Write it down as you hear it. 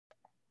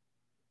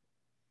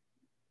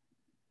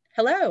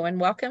Hello and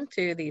welcome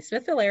to the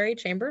Smithville Area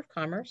Chamber of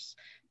Commerce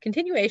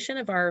continuation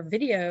of our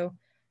video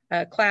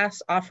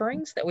class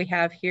offerings that we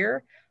have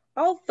here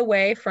all the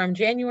way from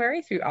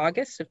January through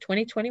August of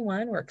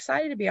 2021. We're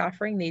excited to be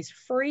offering these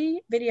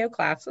free video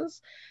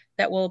classes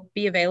that will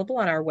be available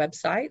on our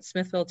website,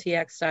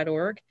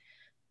 smithvilletx.org,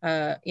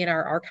 in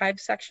our archive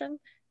section.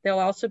 They'll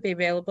also be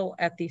available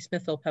at the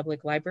Smithville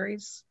Public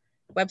Library's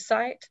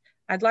website.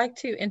 I'd like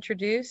to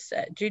introduce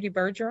Judy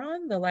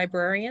Bergeron, the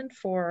librarian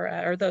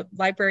or the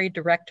library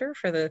director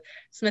for the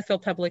Smithville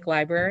Public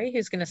Library,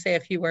 who's going to say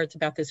a few words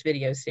about this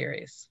video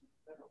series.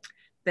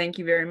 Thank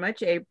you very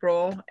much,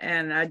 April.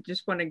 And I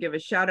just want to give a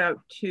shout out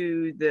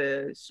to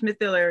the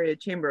Smithville Area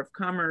Chamber of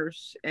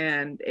Commerce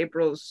and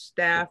April's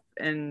staff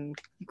and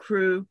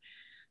crew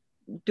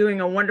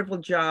doing a wonderful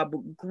job.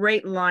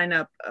 Great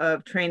lineup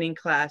of training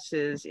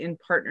classes in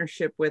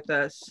partnership with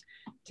us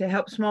to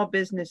help small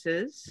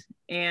businesses.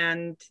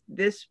 And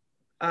this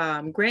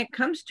grant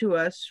comes to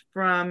us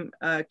from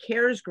a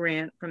CARES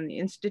grant from the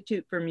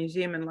Institute for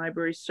Museum and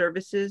Library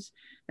Services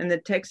and the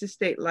Texas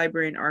State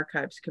Library and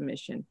Archives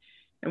Commission.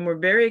 And we're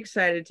very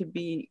excited to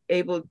be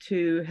able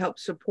to help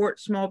support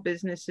small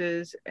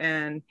businesses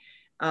and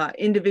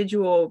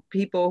individual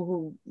people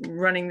who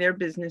running their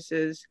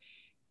businesses,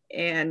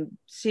 and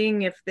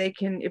seeing if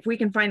we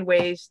can find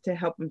ways to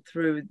help them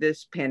through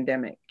this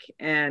pandemic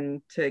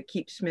and to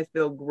keep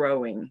Smithville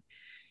growing.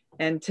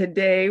 And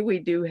today we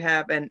do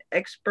have an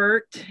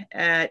expert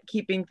at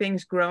keeping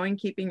things growing,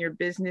 keeping your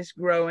business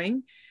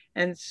growing.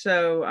 And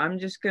so I'm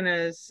just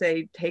gonna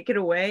say, take it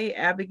away,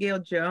 Abigail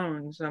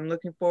Jones. I'm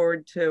looking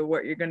forward to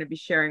what you're gonna be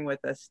sharing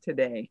with us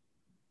today.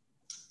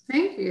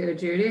 Thank you,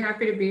 Judy.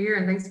 Happy to be here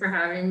and thanks for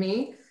having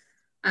me.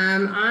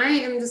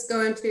 I am just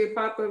going to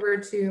pop over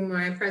to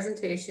my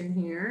presentation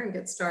here and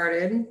get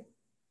started.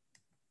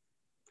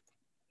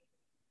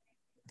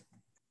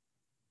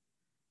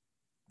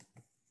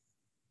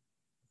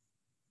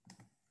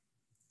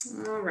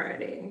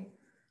 Alrighty,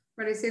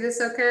 ready to see this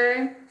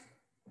okay?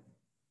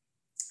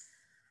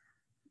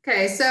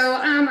 Okay, so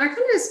I kind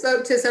of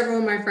spoke to several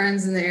of my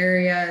friends in the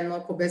area and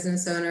local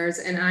business owners,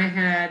 and I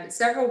had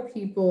several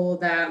people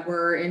that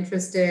were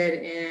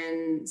interested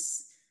in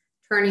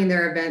turning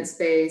their event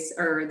space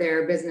or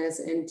their business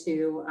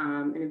into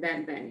an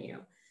event venue.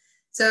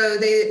 So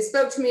they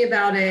spoke to me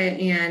about it,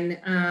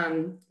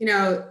 and you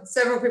know,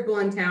 several people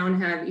in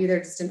town have either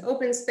just an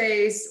open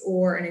space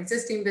or an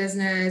existing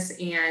business,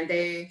 and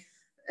they,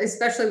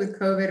 especially with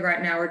COVID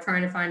right now, we're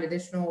trying to find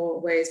additional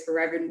ways for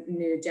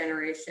revenue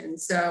generation.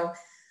 So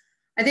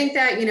I think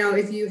that, you know,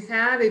 if you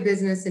have a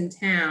business in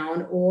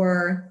town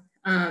or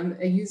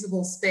a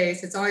usable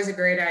space, it's always a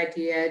great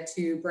idea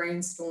to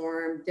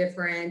brainstorm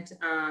different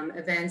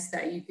events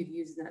that you could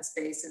use in that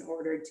space in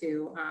order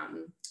to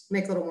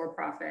make a little more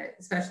profit,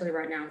 especially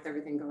right now with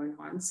everything going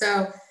on.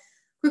 So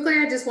quickly,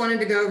 I just wanted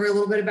to go over a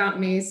little bit about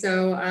me.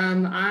 So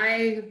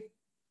I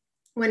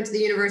went to the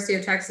University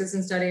of Texas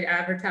and studied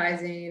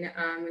advertising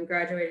and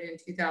graduated in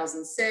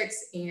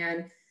 2006.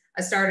 And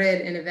I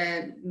started an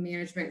event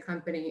management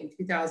company in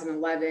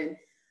 2011,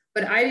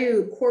 but I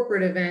do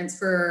corporate events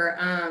for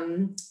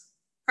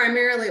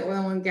primarily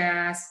oil and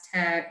gas,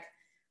 tech,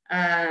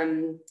 pharma.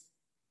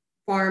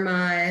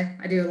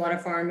 I do a lot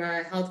of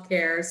pharma,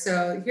 healthcare.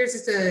 So here's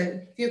just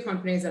a few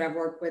companies that I've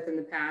worked with in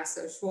the past.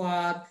 So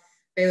Schwab,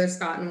 Baylor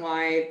Scott &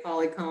 White,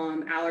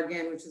 Polycom,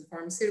 Allergan, which is a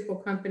pharmaceutical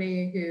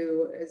company,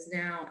 who is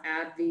now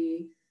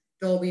AbbVie,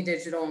 Dolby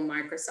Digital, and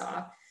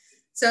Microsoft.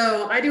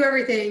 So I do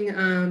everything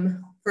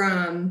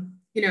from,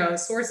 you know,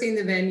 sourcing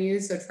the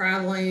venues, so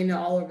traveling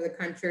all over the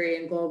country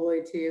and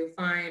globally to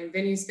find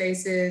venue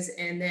spaces.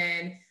 And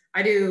then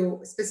I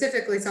do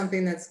specifically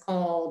something that's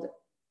called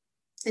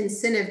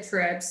incentive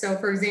trips. So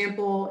for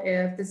example,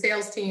 if the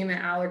sales team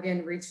at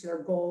Allergan reach their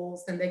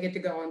goals, then they get to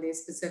go on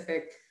these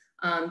specific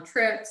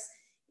trips,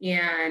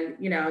 and,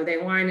 you know, they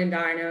wine and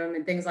dine them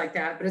and things like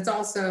that. But it's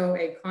also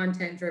a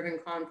content-driven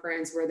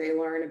conference where they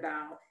learn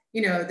about,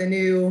 you know, the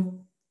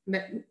new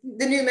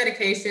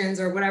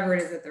medications or whatever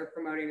it is that they're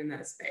promoting in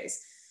that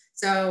space.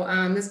 So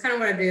that's kind of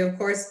what I do. Of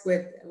course,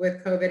 with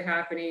COVID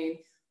happening,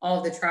 all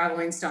of the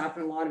traveling stopped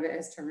and a lot of it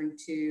has turned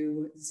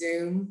to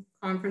Zoom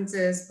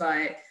conferences,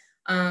 but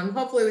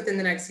hopefully within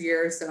the next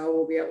year or so,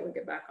 we'll be able to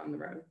get back on the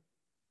road.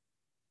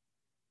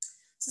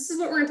 So this is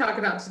what we're going to talk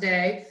about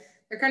today.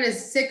 There are kind of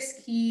 6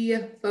 key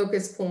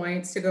focus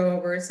points to go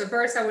over. So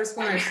first, I just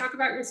want to talk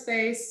about your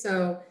space.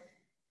 So,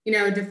 you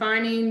know,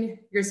 defining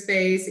your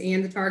space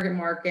and the target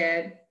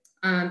market,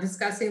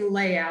 discussing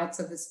layouts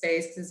of the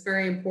space, because it's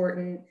very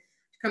important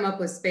to come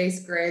up with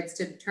space grids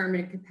to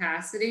determine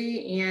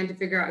capacity and to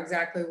figure out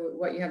exactly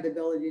what you have the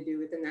ability to do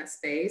within that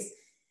space.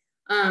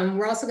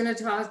 We're also going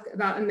to talk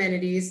about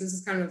amenities. This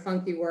is kind of a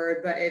funky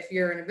word, but if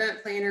you're an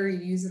event planner,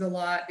 you use it a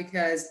lot,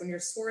 because when you're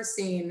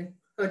sourcing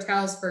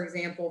hotels, for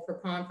example, for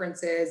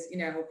conferences, you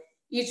know,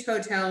 each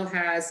hotel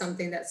has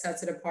something that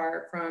sets it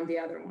apart from the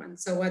other one.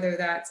 So whether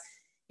that's,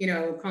 you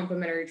know,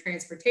 complimentary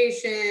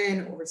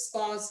transportation or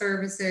spa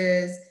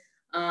services,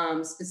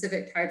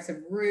 specific types of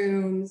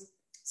rooms.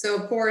 So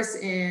of course,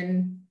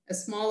 in a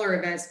smaller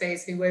event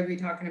space, we would be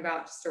talking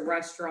about just a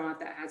restaurant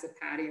that has a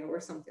patio or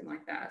something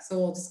like that. So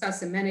we'll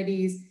discuss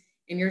amenities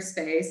in your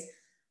space.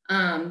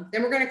 Then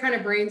we're going to kind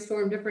of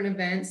brainstorm different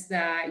events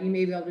that you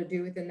may be able to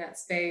do within that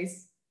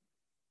space.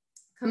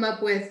 Come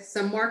up with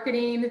some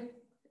marketing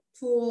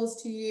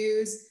tools to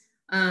use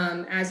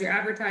as you're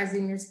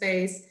advertising your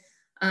space.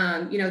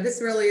 You know,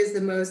 this really is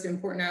the most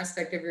important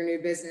aspect of your new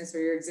business or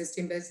your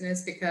existing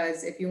business,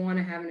 because if you want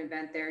to have an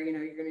event there, you know,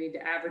 you're going to need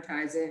to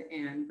advertise it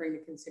and bring the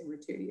consumer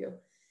to you.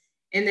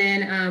 And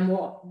then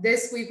well,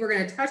 this week we're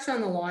going to touch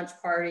on the launch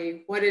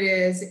party, what it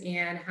is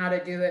and how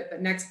to do it.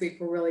 But next week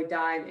we'll really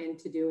dive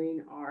into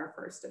doing our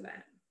first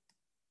event.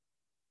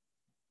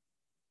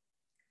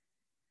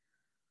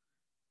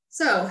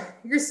 So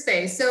your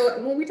space.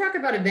 So when we talk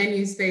about a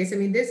venue space, I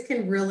mean, this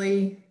can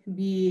really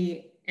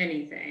be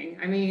anything.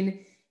 I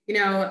mean, you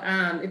know,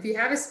 if you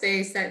have a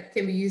space that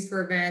can be used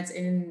for events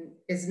and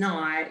is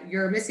not,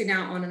 you're missing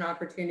out on an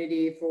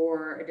opportunity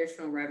for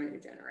additional revenue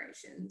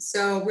generation.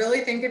 So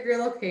really think of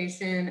your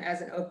location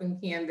as an open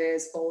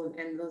canvas full of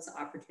endless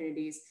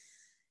opportunities.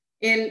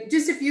 And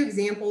just a few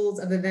examples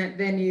of event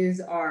venues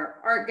are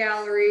art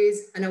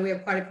galleries. I know we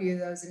have quite a few of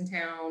those in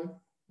town.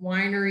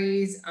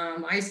 Wineries.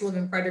 I used to live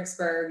in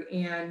Fredericksburg,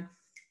 and,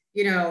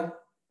 you know,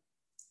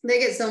 they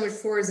get so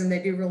much tourism,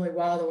 they do really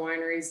well, the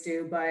wineries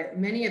do, but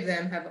many of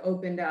them have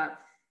opened up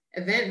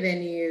event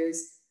venues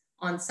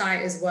on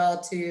site as well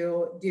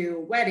to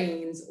do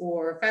weddings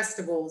or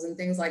festivals and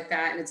things like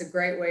that. And it's a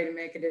great way to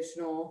make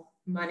additional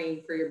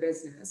money for your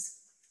business.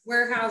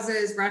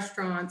 Warehouses,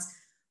 restaurants,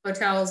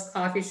 hotels,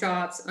 coffee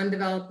shops,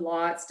 undeveloped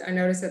lots. I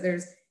noticed that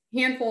there's a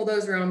handful of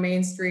those around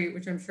Main Street,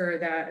 which I'm sure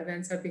that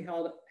events have been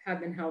held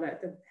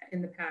at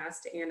in the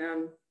past.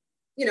 And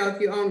you know,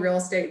 if you own real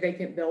estate,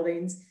 vacant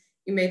buildings,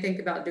 you may think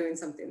about doing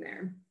something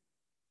there.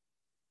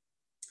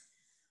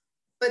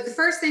 But the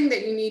first thing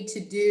that you need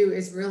to do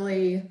is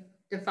really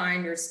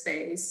define your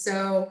space.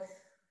 So,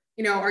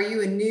 you know, are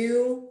you a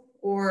new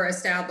or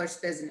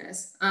established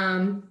business?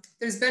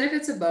 There's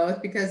benefits of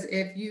both, because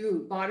if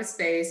you bought a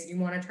space, you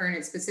want to turn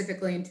it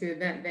specifically into an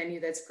event venue,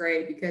 that's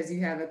great because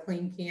you have a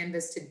clean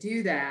canvas to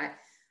do that.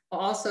 But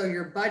also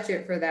your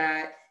budget for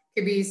that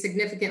could be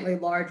significantly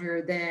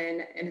larger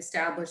than an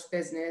established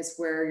business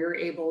where you're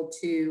able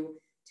to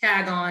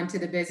tag on to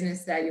the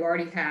business that you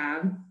already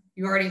have.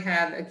 You already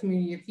have a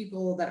community of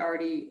people that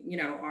already, you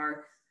know,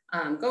 are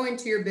going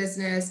to your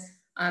business.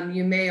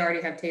 You may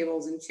already have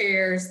tables and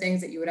chairs,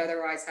 things that you would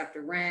otherwise have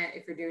to rent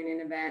if you're doing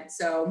an event.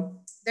 So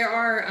there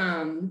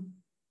are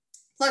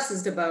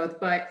pluses to both,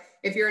 but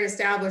if you're an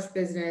established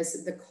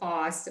business, the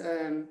cost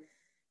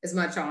is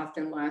much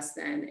often less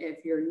than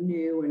if you're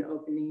new and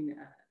opening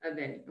a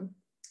venue.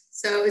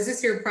 So is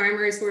this your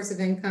primary source of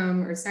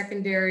income or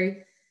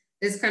secondary?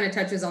 This kind of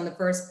touches on the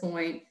first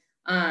point.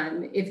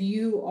 If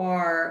you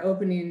are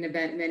opening an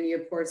event venue,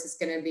 of course, it's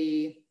going to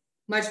be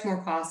much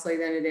more costly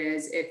than it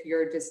is if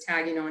you're just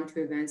tagging on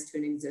to events to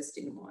an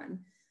existing one.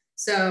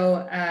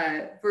 So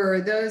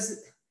for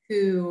those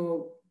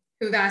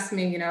who've asked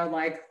me, you know,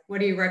 like, what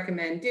do you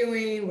recommend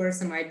doing? What are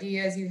some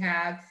ideas you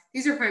have?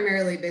 These are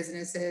primarily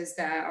businesses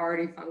that are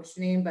already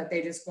functioning, but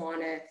they just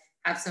want to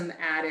have some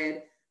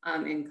added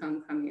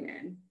income coming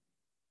in.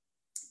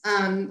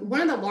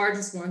 One of the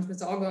largest ones,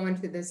 which I'll go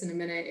into this in a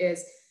minute,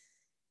 is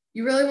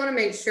you really want to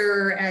make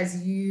sure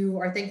as you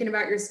are thinking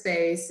about your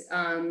space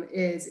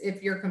is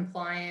if you're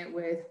compliant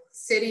with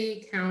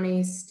city,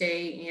 county,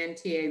 state, and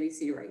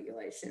TABC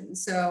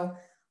regulations. So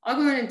I'll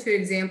go into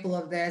an example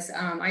of this.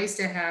 I used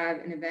to have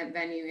an event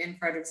venue in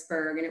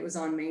Fredericksburg, and it was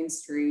on Main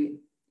Street.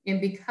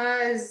 And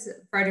because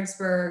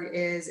Fredericksburg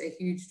is a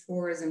huge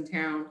tourism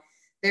town,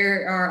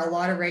 there are a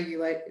lot of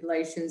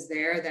regulations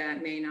there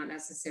that may not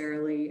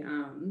necessarily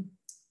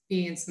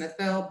be in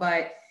Smithville,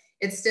 but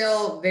it's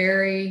still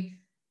very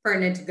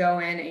pertinent to go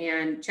in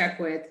and check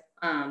with,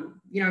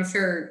 you know, I'm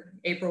sure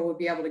April would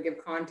be able to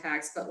give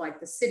contacts, but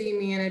like the city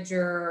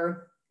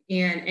manager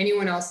and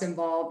anyone else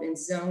involved in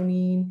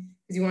zoning,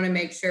 because you want to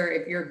make sure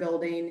if your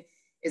building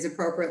is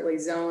appropriately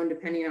zoned,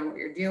 depending on what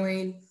you're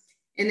doing.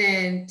 And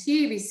then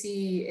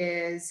TABC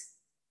is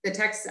the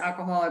Texas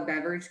Alcoholic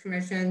Beverage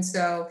Commission.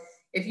 So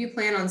if you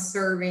plan on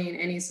serving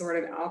any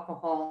sort of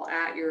alcohol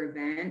at your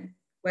event,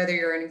 whether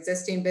you're an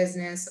existing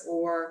business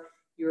or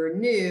you're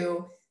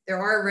new, there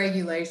are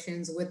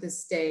regulations with the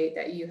state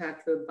that you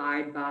have to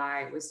abide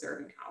by with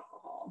serving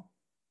alcohol.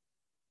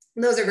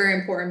 And those are very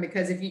important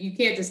because if you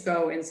can't just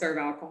go and serve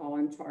alcohol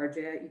and charge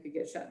it, you could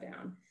get shut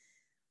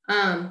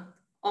down.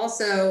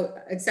 Also,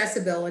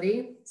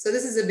 accessibility. So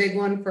this is a big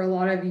one for a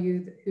lot of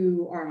you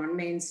who are on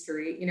Main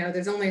Street. You know,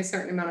 there's only a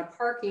certain amount of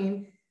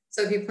parking.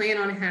 So if you plan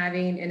on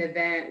having an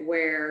event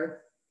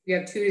where you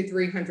have 200 to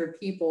 300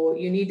 people,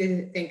 you need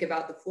to think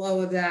about the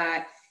flow of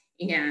that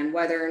and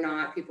whether or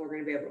not people are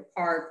going to be able to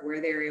park,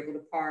 where they're able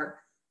to park.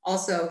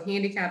 Also,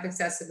 handicap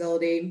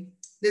accessibility.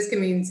 This can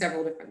mean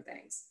several different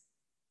things.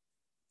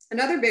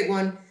 Another big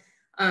one,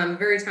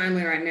 very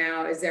timely right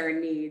now, is there a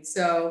need?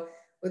 So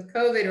with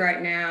COVID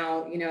right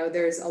now, you know,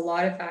 there's a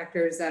lot of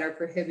factors that are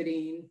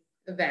prohibiting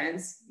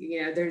events.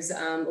 You know, there's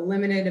a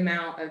limited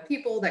amount of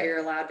people that you're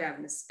allowed to have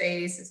in the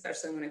space,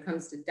 especially when it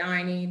comes to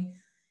dining.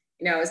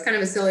 You know, it's kind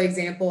of a silly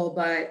example,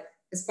 but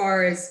as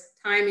far as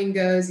timing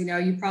goes, you know,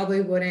 you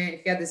probably wouldn't,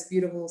 if you had this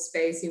beautiful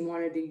space, you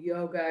want to do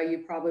yoga,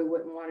 you probably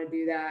wouldn't want to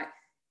do that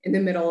in the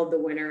middle of the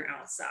winter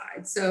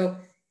outside. So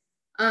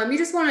you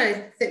just want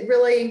to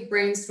really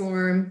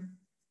brainstorm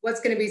what's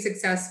going to be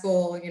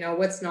successful, you know,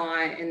 what's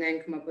not, and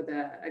then come up with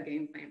a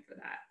game plan for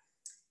that.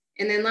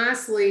 And then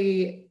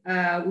lastly,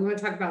 we want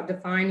to talk about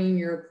defining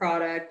your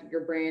product,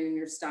 your brand, and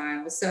your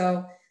style.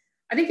 So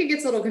I think it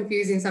gets a little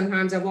confusing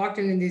sometimes. I've walked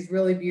into these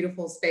really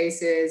beautiful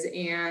spaces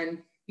and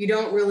you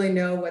don't really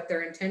know what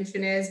their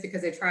intention is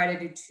because they try to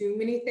do too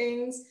many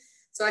things.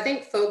 So I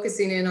think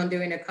focusing in on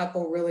doing a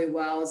couple really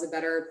well is a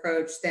better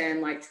approach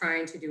than like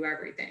trying to do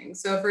everything.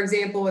 So for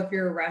example, if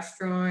you're a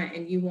restaurant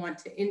and you want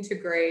to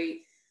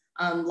integrate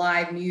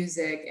live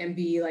music and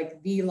be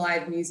like the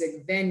live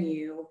music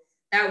venue,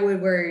 that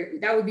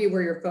would be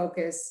where your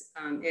focus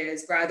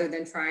is, rather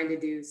than trying to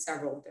do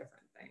several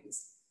different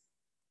things.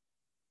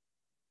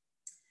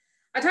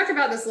 I talked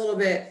about this a little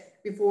bit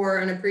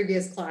before in a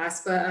previous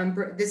class,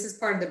 but this is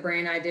part of the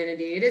brand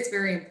identity. It is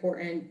very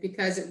important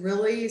because it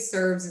really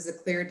serves as a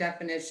clear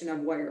definition of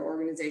what your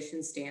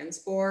organization stands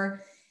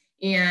for.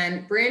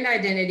 And brand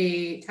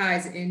identity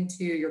ties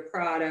into your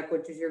product,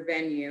 which is your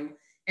venue.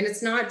 And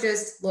it's not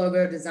just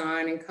logo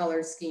design and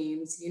color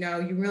schemes. You know,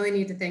 you really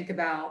need to think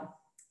about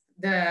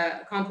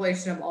the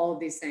compilation of all of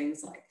these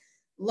things, like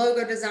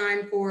logo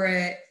design for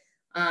it,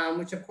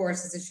 which of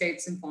course is the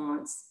shapes and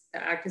fonts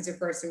that act as your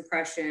first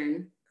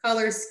impression.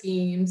 Color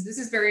schemes, this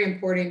is very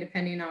important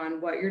depending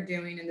on what you're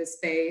doing in the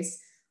space.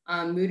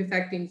 Mood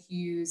affecting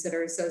hues that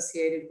are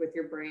associated with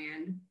your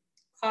brand.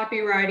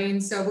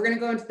 Copywriting, so we're going to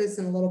go into this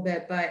in a little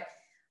bit, but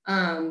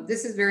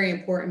this is very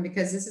important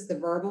because this is the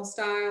verbal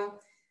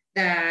style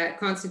that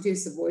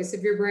constitutes the voice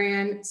of your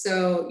brand.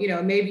 So, you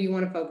know, maybe you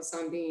want to focus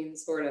on being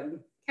sort of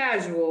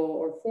casual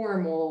or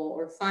formal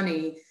or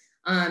funny.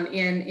 And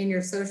in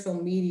your social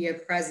media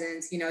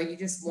presence, you know, you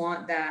just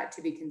want that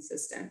to be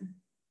consistent.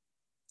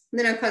 And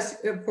then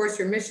of course,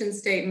 your mission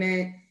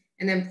statement,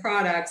 and then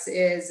products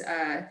is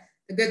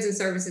the goods and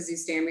services you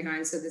stand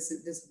behind. So this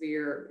will be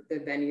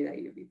the venue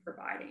that you'll be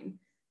providing.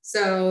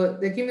 So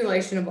the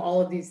accumulation of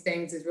all of these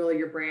things is really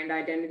your brand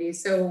identity.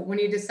 So when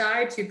you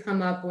decide to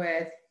come up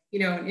with, you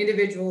know, an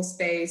individual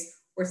space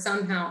or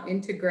somehow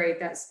integrate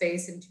that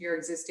space into your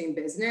existing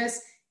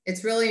business,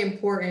 it's really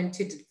important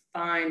to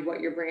define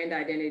what your brand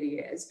identity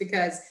is,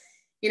 because,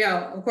 you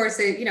know, of course,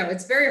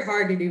 it's very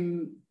hard to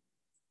do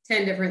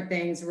 10 different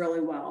things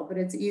really well, but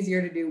it's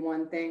easier to do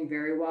one thing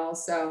very well.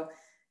 So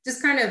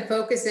just kind of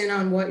focus in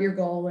on what your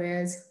goal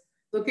is,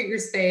 look at your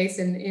space,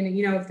 and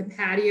you know, if the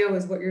patio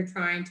is what you're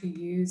trying to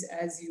use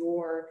as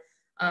your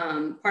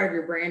part of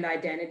your brand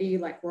identity,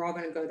 like we're all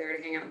going to go there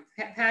to hang out on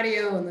the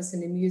patio and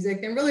listen to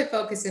music, then really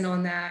focus in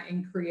on that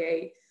and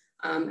create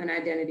an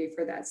identity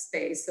for that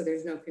space so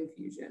there's no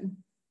confusion.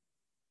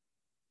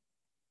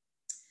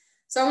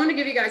 So I want to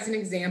give you guys an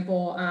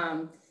example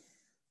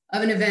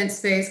of an event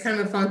space, kind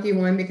of a funky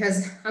one,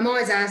 because I'm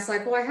always asked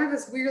like, well, I have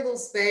this weird little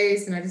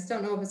space and I just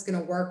don't know if it's going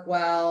to work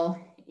well.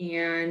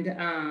 And,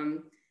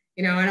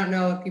 you know, I don't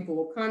know if people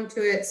will come to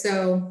it.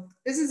 So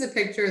this is a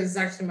picture, this is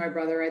actually my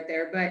brother right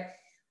there, but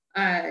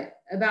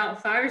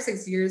about 5 or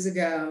 6 years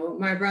ago,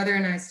 my brother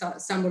and I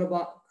stumbled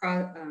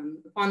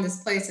upon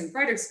this place in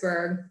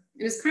Fredericksburg.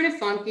 It was kind of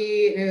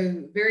funky,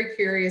 and was very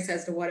curious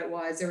as to what it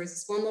was. There was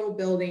this one little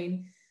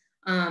building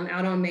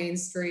out on Main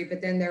Street,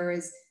 but then there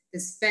was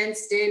this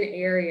fenced in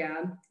area.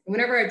 And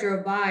whenever I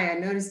drove by, I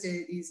noticed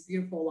these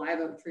beautiful live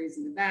oak trees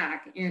in the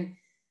back. And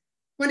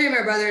one day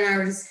my brother and I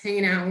were just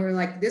hanging out and we were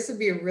like, this would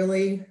be a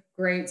really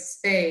great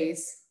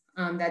space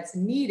that's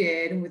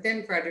needed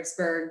within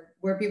Fredericksburg,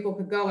 where people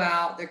could go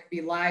out, there could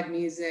be live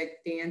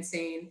music,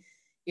 dancing,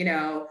 you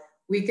know,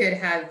 we could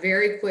have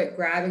very quick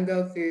grab and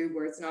go food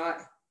where it's not,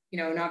 you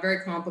know, not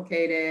very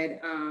complicated,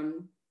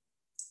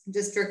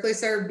 just strictly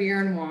serve beer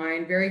and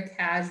wine, very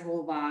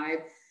casual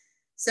vibe.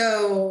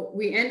 So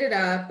we ended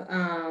up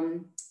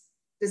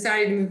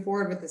deciding to move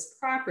forward with this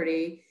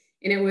property,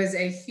 and it was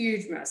a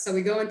huge mess. So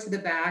we go into the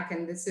back,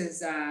 and this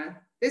is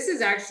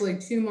actually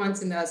 2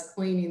 months into us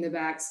cleaning the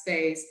back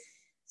space.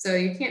 So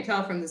you can't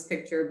tell from this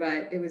picture,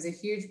 but it was a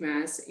huge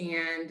mess.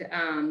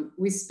 And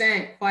we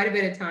spent quite a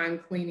bit of time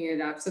cleaning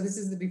it up. So this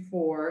is the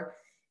before.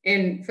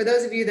 And for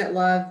those of you that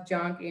love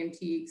junk,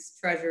 antiques,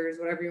 treasures,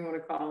 whatever you want to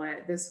call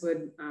it, this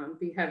would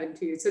be heaven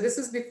too. So this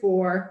was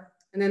before,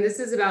 and then this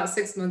is about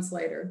 6 months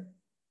later.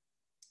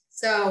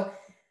 So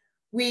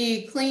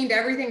we cleaned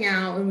everything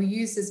out, and we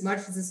used as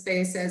much of the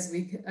space as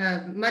we,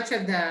 much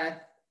of the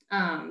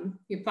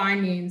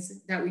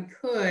findings that we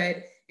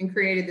could, and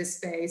created this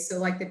space. So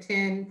like the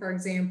tin, for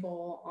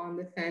example, on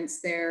the fence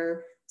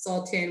there, it's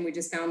all tin we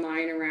just found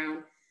lying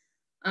around.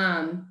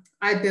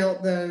 I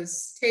built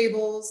those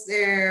tables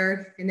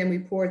there, and then we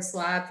poured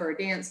slab for a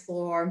dance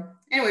floor.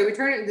 Anyway, we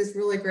turned it into this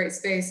really great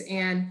space,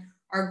 and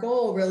our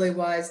goal really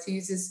was to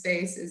use this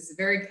space as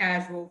very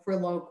casual for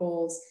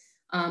locals.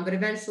 but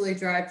eventually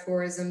drive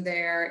tourism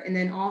there. And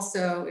then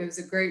also it was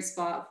a great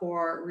spot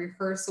for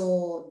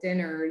rehearsal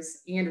dinners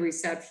and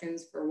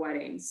receptions for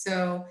weddings.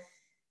 So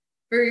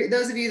for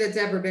those of you that's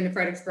ever been to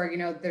Fredericksburg, you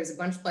know, there's a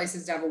bunch of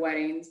places to have a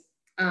wedding,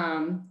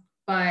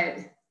 but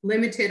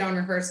limited on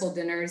rehearsal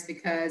dinners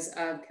because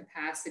of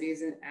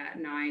capacities at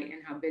night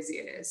and how busy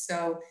it is.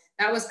 So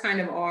that was kind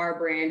of our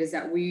brand, is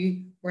that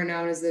we were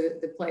known as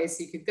the place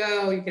you could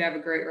go, you could have a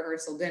great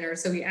rehearsal dinner.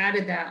 So we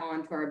added that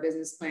onto our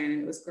business plan,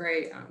 and it was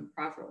great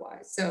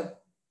profit-wise. So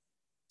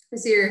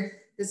this here,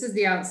 this is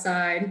the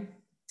outside,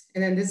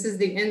 and then this is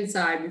the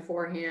inside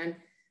beforehand.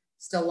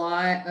 Just a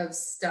lot of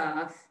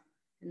stuff.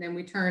 And then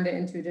we turned it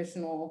into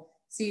additional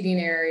seating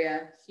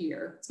area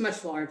here. It's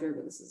much larger,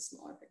 but this is a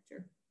smaller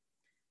picture.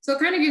 So it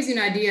kind of gives you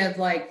an idea of,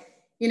 like,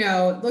 you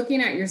know,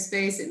 looking at your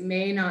space, it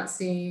may not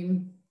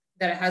seem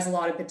that it has a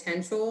lot of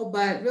potential,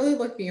 but really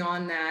look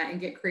beyond that and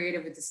get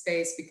creative with the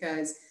space,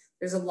 because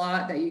there's a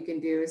lot that you can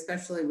do,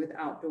 especially with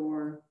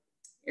outdoor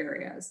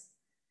areas.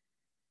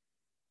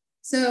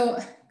 So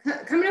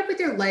coming up with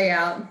your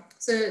layout.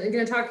 So I'm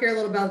going to talk here a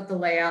little about the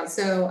layout.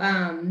 So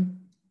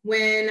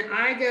when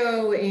I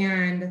go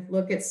and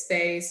look at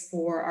space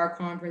for our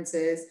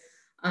conferences,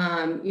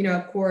 you know,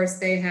 of course,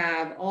 they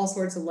have all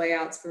sorts of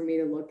layouts for me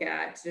to look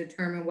at to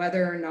determine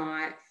whether or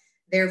not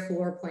their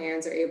floor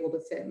plans are able to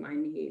fit my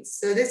needs.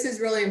 So this is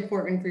really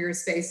important for your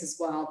space as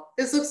well.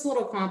 This looks a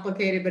little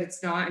complicated, but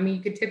it's not. I mean,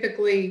 you could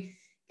typically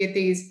get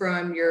these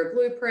from your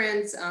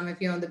blueprints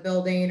if you own the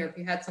building, or if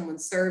you had someone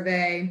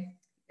survey.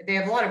 They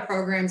have a lot of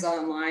programs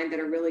online that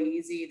are really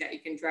easy that you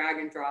can drag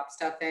and drop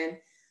stuff in.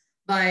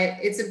 But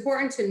it's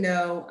important to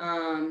know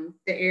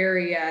the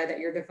area that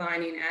you're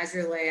defining as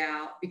your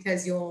layout,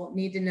 because you'll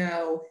need to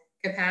know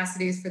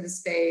capacities for the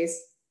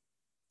space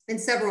and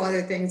several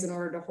other things in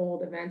order to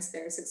hold events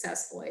there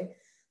successfully.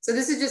 So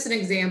this is just an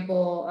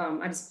example.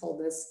 I just pulled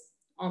this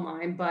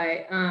online,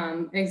 but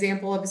an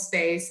example of a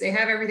space. They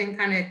have everything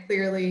kind of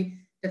clearly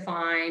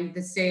defined,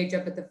 the stage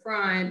up at the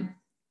front,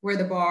 where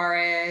the bar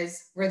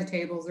is, where the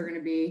tables are going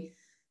to be.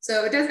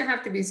 So it doesn't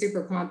have to be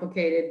super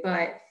complicated,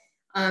 but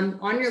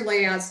on your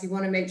layouts, you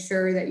want to make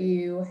sure that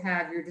you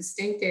have your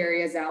distinct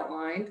areas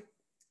outlined.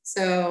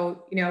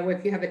 So, you know,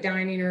 if you have a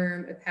dining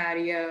room, a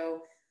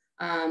patio,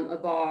 a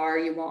bar,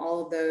 you want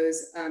all of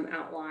those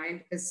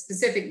outlined. A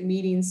specific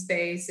meeting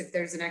space, if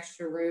there's an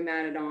extra room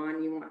added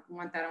on, you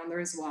want that on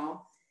there as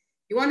well.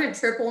 You want to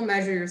triple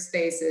measure your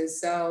spaces.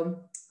 So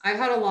I've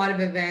had a lot of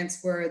events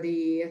where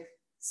the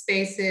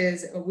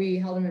spaces, we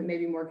held them at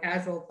maybe more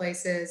casual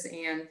places,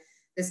 and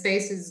the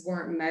spaces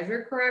weren't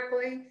measured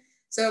correctly.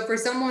 So for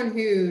someone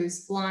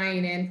who's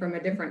flying in from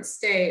a different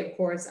state, of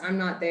course, I'm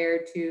not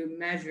there to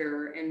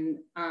measure, and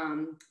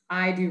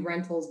I do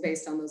rentals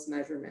based on those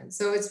measurements.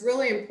 So it's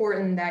really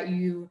important that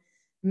you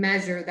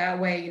measure that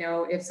way. You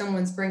know, if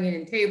someone's bringing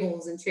in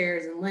tables and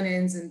chairs and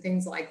linens and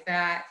things like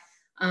that,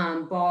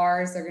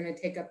 bars, they're going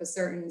to take up a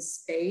certain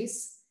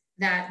space,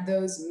 that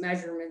those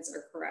measurements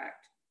are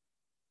correct.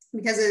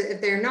 Because if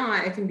they're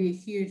not, it can be a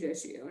huge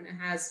issue, and it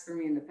has for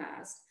me in the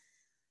past.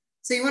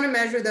 So you want to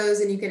measure those,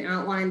 and you can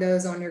outline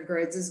those on your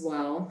grids as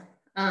well.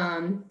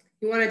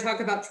 You want to talk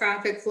about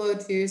traffic flow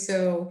too.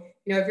 So,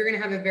 you know, if you're going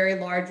to have a very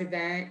large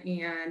event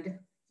and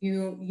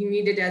you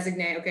need to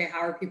designate, okay,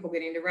 how are people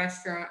getting to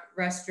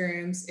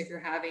restrooms? If you're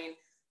having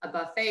a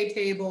buffet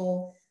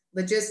table,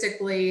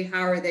 logistically,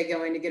 how are they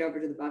going to get over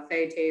to the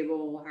buffet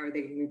table? How are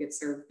they going to get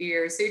served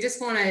beer? So you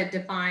just want to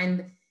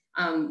define,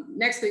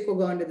 next week we'll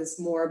go into this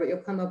more, but you'll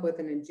come up with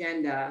an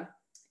agenda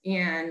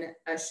and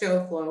a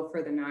show flow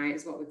for the night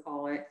is what we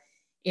call it.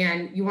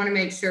 And you want to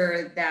make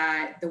sure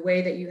that the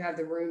way that you have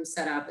the room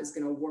set up is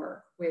going to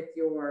work with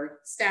your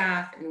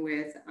staff and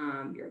with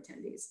your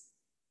attendees.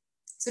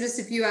 So just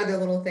a few other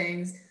little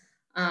things.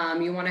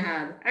 You want to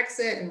have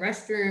exit and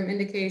restroom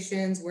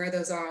indications, where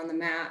those are on the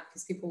map,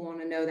 because people want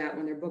to know that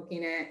when they're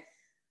booking it.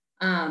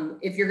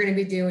 If you're going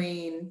to be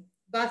doing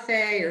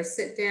buffet or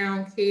sit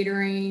down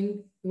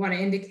catering, you want to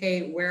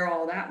indicate where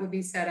all that would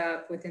be set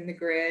up within the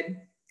grid.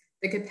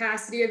 The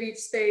capacity of each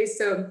space.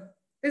 So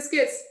this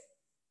gets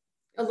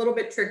a little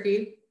bit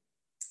tricky,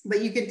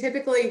 but you can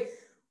typically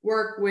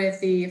work with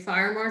the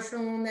fire marshal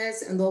on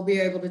this, and they'll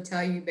be able to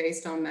tell you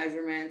based on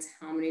measurements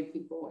how many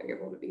people are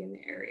able to be in the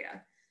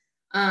area.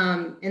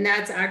 And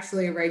that's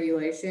actually a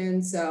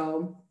regulation.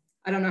 So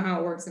I don't know how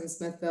it works in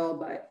Smithville,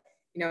 but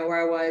you know,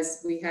 where I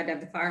was, we had to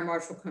have the fire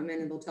marshal come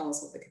in and they'll tell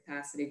us what the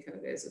capacity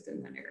code is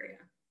within that area.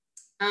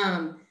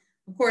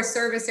 Of course,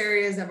 service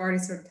areas I've already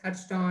sort of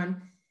touched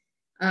on.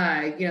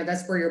 You know,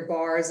 that's where your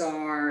bars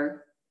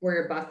are, where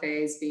your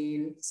buffet is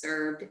being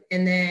served.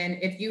 And then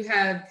if you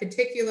have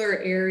particular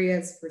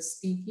areas for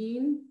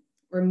speaking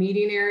or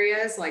meeting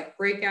areas like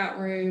breakout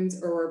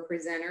rooms or where a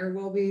presenter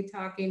will be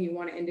talking, you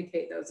want to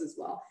indicate those as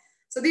well.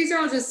 So these are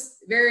all just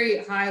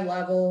very high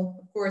level.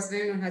 Of course,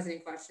 if anyone has any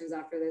questions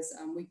after this,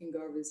 we can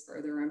go over this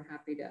further. I'm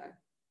happy to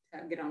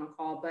get on a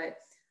call, but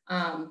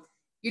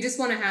you just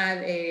want to have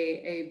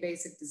a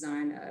basic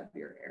design of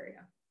your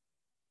area.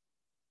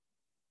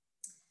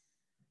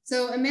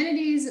 So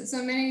amenities,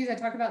 I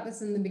talked about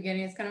this in the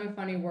beginning, it's kind of a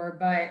funny word,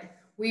 but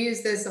we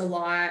use this a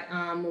lot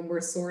when we're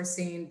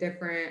sourcing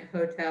different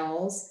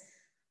hotels.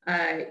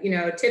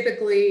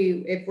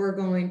 Typically if we're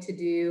going to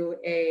do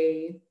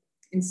a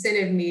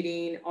incentive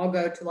meeting, I'll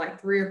go to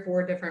like 3 or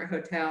 4 different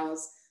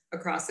hotels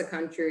across the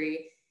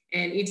country,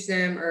 and each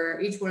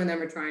one of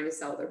them are trying to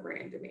sell their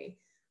brand to me.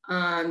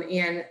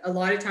 And a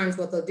lot of times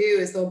what they'll do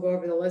is they'll go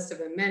over the list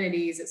of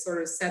amenities that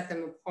sort of set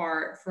them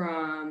apart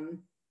from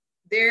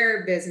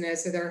their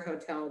business or their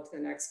hotel to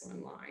the next one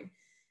in line.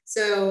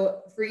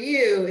 So for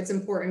you, it's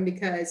important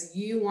because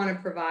you want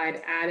to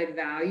provide added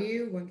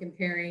value when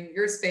comparing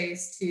your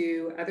space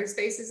to other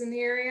spaces in the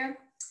area.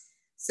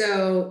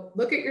 So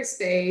look at your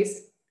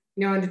space,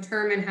 and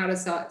determine how to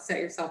set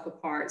yourself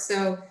apart.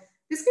 So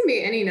this can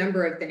be any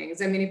number of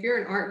things. I mean, if you're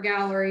an art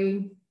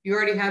gallery, you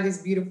already have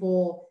these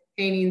beautiful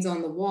paintings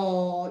on the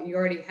wall, you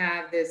already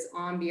have this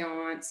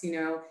ambiance,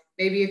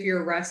 maybe if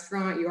you're a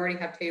restaurant, you already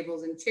have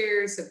tables and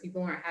chairs, so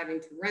people aren't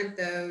having to rent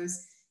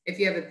those. If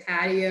you have a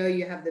patio,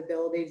 you have the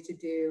ability to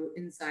do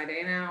inside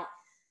and out.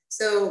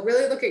 So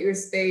really look at your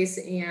space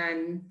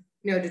and,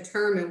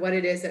 determine what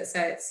it is that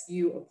sets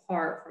you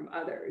apart from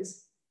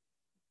others.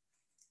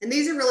 And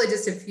these are really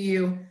just a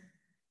few,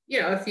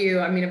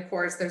 I mean, of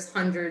course, there's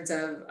hundreds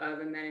of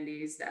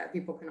amenities that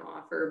people can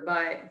offer,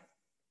 but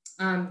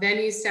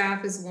venue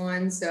staff is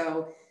one.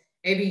 So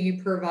maybe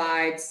you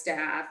provide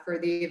staff for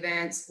the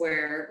events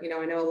where,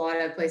 I know a lot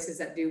of places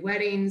that do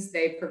weddings,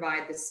 they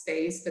provide the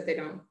space, but they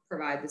don't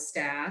provide the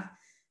staff.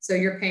 So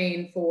you're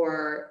paying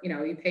for,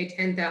 you pay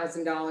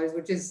 $10,000,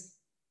 which is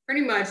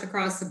pretty much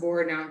across the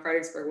board now in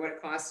Fredericksburg, what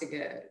it costs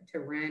to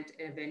rent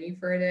a venue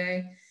for a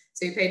day.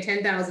 So you pay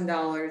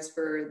 $10,000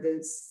 for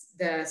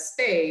the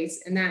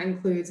space, and that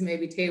includes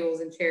maybe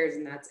tables and chairs,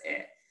 and that's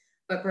it.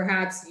 But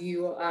perhaps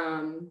you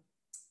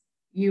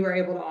are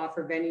able to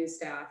offer venue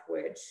staff,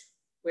 which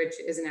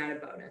is an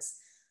added bonus.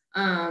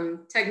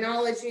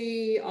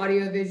 Technology,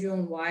 audiovisual,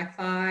 and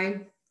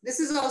Wi-Fi. This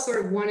is all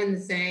sort of one and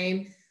the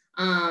same.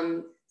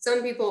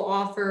 Some people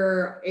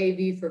offer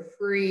AV for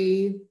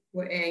free,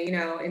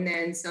 and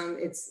then some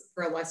it's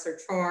for a lesser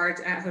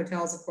charge. At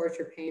hotels, of course,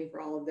 you're paying for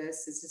all of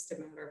this. It's just a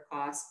matter of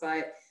cost.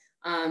 But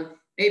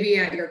maybe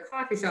at your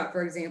coffee shop,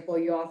 for example,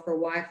 you offer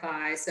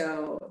Wi-Fi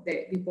so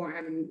that people aren't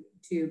having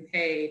to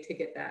pay to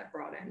get that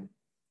brought in.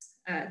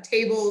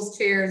 Tables,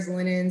 chairs,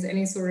 linens,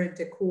 any sort of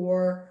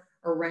decor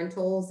or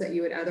rentals that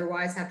you would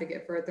otherwise have to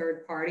get for a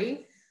third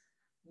party.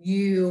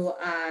 You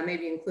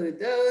maybe include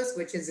those,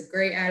 which is a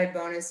great added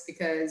bonus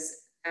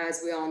because,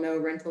 as we all know,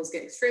 rentals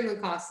get extremely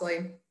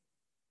costly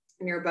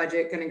and your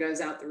budget kind of goes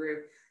out the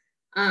roof.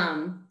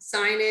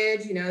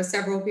 Signage,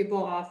 several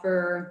people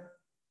offer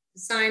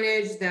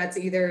signage that's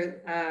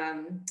either,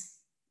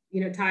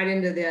 tied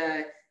into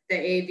the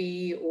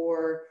AV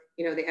or,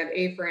 they have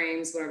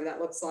A-frames, whatever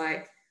that looks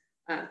like.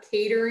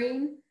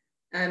 Catering,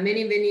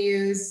 many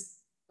venues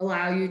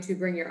allow you to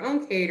bring your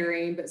own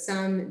catering, but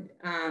some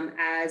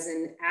as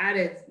an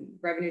added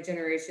revenue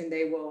generation,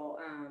 they will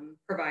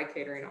provide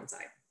catering on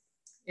site.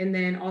 And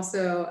then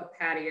also a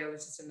patio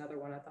is just another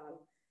one I thought,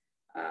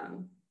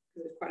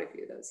 there's quite a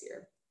few of those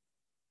here.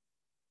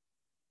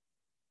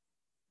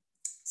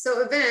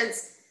 So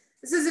events,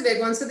 this is a big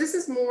one. So this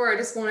is more, I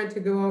just wanted to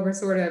go over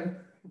sort of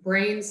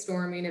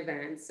brainstorming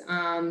events.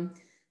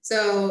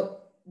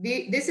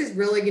 This is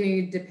really going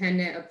to be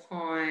dependent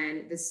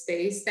upon the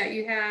space that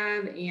you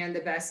have and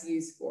the best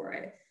use for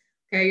it.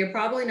 Okay, you're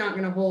probably not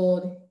going to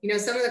hold,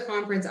 some of the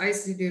conference I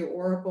used to do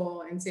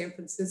Oracle in San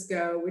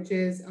Francisco, which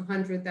is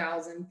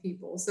 100,000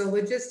 people. So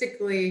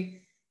logistically,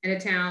 in a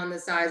town the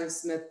size of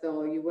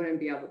Smithville, you wouldn't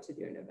be able to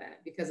do an event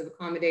because of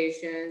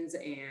accommodations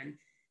and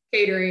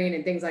catering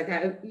and things like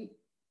that.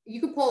 You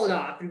could pull it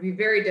off, it'd be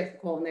very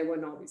difficult and they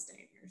wouldn't all be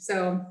staying here.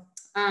 So,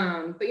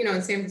 but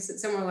in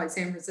somewhere like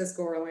San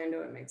Francisco or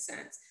Orlando, it makes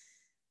sense.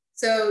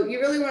 So you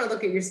really want to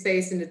look at your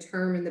space and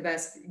determine the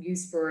best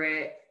use for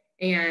it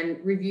and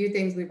review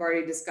things we've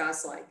already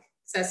discussed, like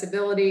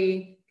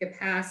accessibility,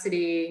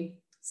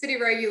 capacity,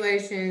 city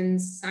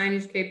regulations,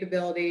 signage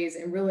capabilities,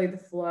 and really the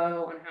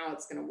flow on how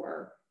it's going to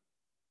work.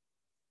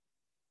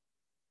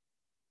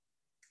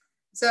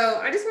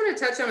 So I just want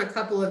to touch on a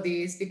couple of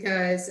these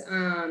because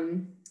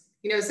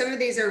some of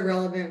these are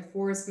relevant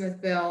for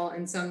Smithville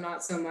and some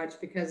not so much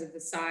because of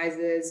the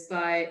sizes,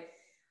 but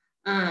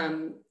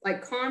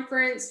like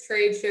conference,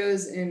 trade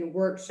shows, and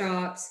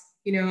workshops,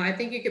 I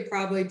think you could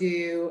probably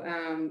do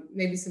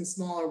maybe some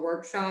smaller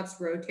workshops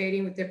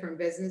rotating with different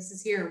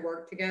businesses here and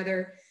work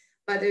together,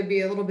 but it'd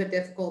be a little bit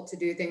difficult to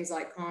do things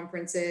like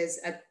conferences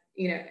at,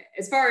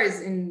 as far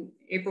as in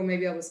April,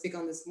 maybe I will speak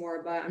on this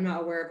more, but I'm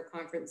not aware of a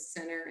conference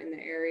center in the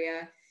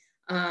area.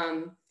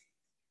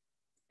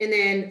 And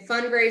then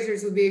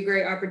fundraisers would be a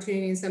great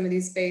opportunity in some of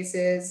these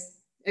spaces.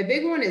 A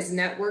big one is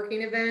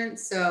networking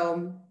events.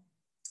 So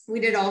we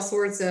did all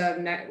sorts of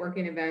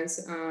networking events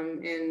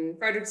in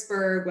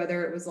Fredericksburg,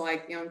 whether it was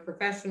like young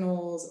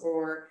professionals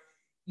or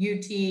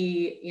UT,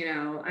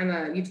 I'm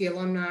a UT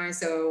alumni.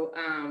 So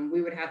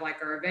we would have like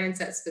our events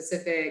at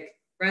specific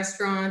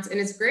restaurants, and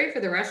it's great for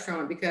the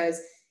restaurant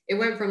because it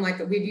went from like,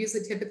 we'd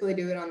usually typically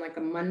do it on like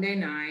a Monday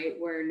night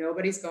where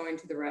nobody's going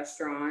to the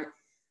restaurant.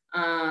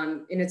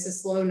 And it's a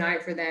slow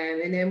night for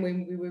them. And then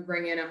we would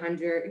bring in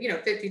 100,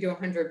 50 to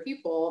 100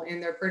 people,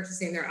 and they're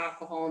purchasing their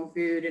alcohol and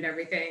food and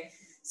everything.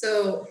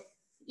 So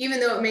even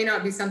though it may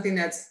not be something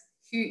that's,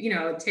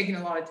 taking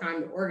a lot of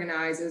time to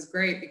organize, is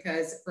great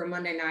because for a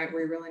Monday night,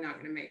 we're really not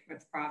going to make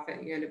much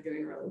profit. You end up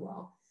doing really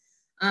well.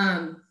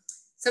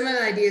 Some of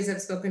the ideas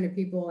I've spoken to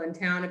people in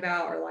town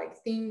about are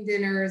like themed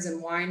dinners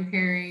and wine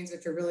pairings,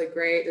 which are really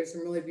great. There's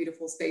some really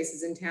beautiful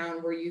spaces in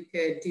town where you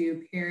could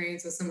do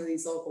pairings with some of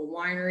these local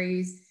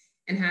wineries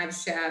and have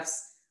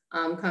chefs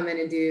come in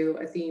and do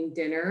a themed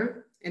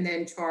dinner and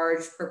then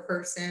charge per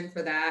person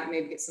for that,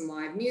 maybe get some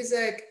live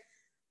music.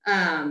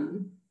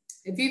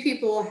 A few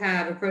people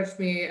have approached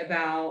me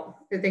about,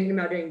 they're thinking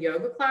about doing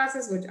yoga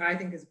classes, which I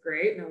think is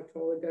great, and I'll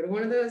totally go to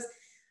one of those.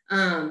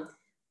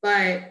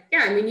 But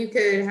yeah, I mean, you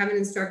could have an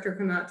instructor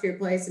come out to your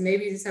place, and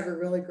maybe you just have a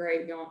really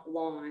great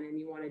lawn and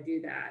you want to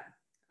do that.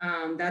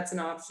 That's an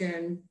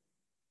option.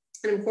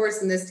 And of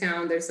course, in this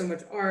town, there's so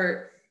much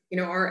art.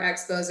 Art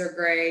expos are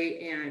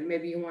great, and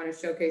maybe you want to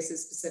showcase a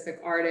specific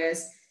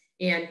artist.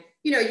 And,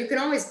 you can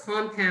always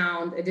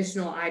compound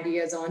additional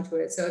ideas onto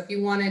it. So if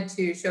you wanted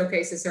to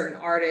showcase a certain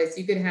artist,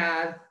 you could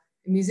have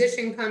a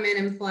musician come in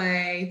and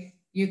play.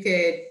 You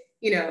could,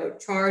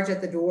 charge at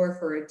the door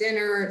for a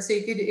dinner. So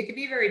it could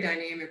be very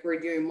dynamic where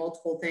you're doing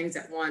multiple things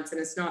at once. And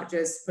it's not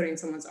just putting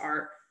someone's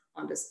art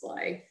on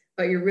display,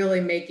 but you're really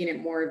making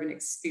it more of an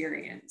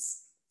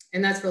experience.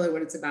 And that's really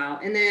what it's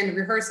about. And then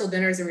rehearsal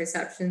dinners and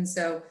receptions.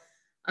 So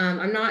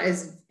I'm not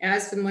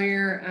as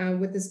familiar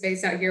with the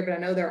space out here, but I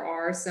know there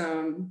are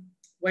some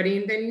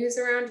wedding venues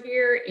around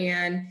here.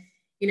 And,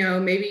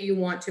 maybe you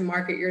want to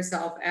market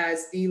yourself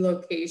as the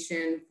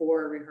location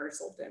for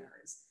rehearsal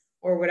dinners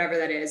or whatever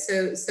that is.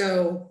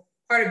 So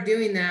part of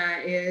doing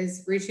that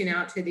is reaching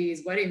out to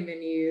these wedding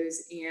venues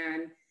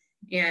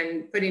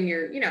and putting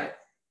your,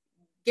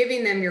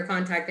 giving them your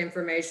contact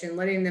information,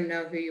 letting them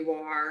know who you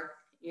are,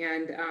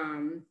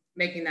 and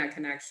making that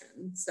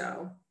connection.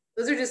 So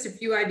those are just a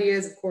few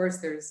ideas. Of course,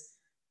 there's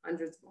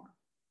hundreds more.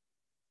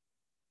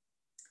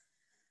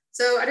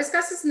 So I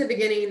discussed this in the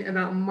beginning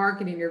about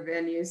marketing your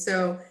venue.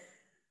 So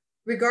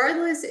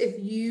regardless if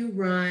you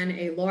run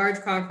a large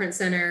conference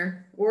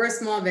center or a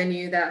small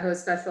venue that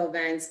hosts special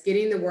events,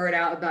 getting the word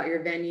out about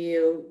your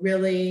venue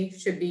really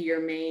should be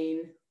your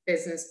main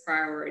business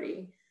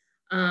priority.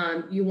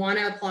 You want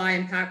to apply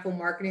impactful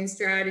marketing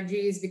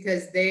strategies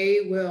because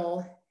they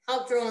will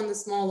help draw in the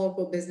small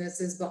local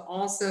businesses, but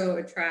also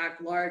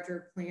attract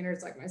larger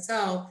planners like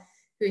myself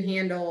who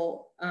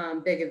handle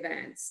big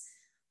events.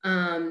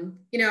 And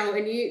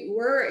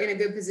we're in a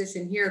good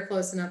position here,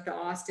 close enough to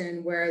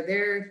Austin,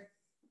 where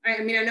I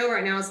know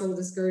right now it's a little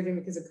discouraging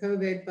because of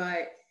COVID,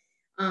 but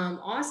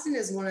Austin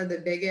is one of the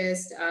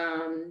biggest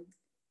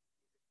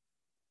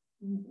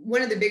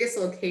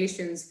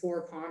locations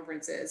for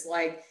conferences.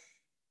 Like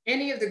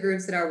any of the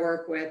groups that I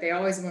work with, they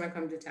always want to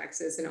come to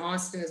Texas, and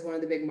Austin is one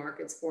of the big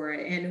markets for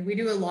it. And we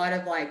do a lot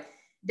of like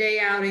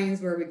day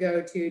outings where we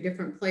go to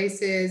different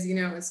places,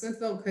 and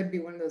Smithville could be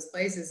one of those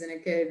places, and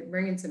it could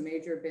bring in some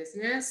major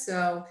business.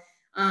 So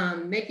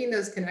making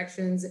those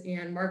connections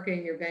and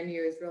marketing your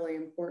venue is really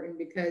important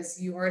because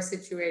you are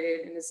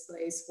situated in this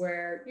place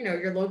where,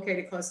 you're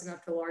located close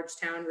enough to a large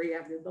town where you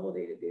have the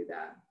ability to do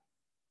that.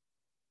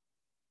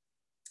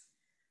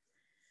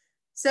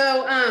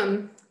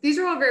 So these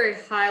are all very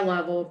high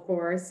level, of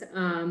course,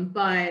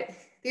 but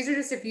these are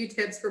just a few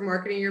tips for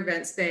marketing your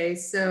event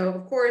space. So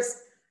of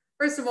course,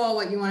 first of all,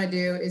 what you want to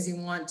do is you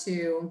want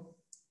to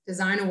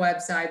design a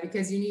website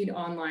because you need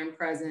online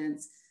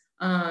presence.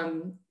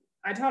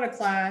 I taught a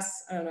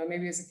class, I don't know,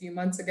 maybe it was a few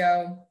months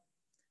ago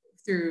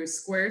through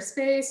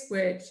Squarespace,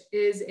 which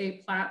is a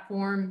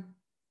platform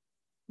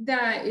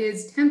that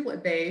is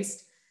template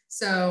based.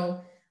 So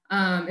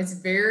it's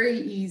very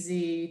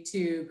easy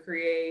to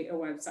create a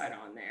website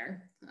on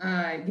there.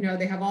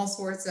 They have all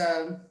sorts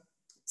of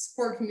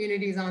support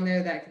communities on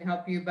there that can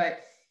help you,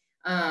 but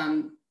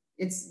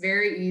it's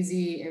very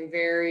easy and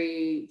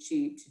very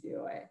cheap to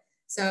do it.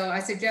 So I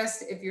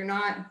suggest if you're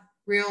not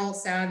real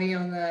savvy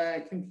on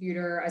the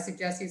computer, I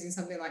suggest using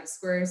something like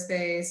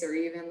Squarespace or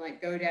even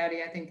like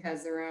GoDaddy, I think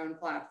has their own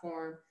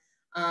platform.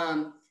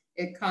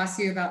 It costs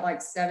you about like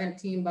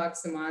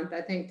 $17 a month,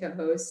 I think, to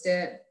host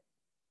it.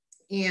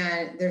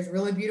 And there's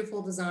really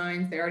beautiful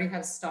designs. They already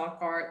have stock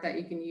art that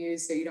you can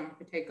use, so you don't have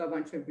to take a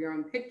bunch of your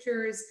own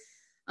pictures.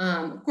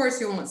 Of course,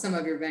 you'll want some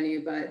of your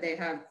venue, but they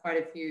have quite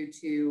a few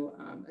to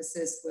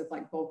assist with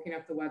like bulking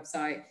up the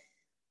website.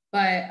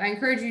 But I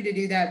encourage you to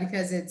do that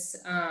because it's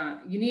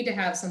you need to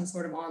have some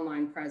sort of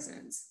online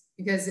presence,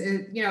 because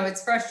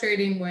it's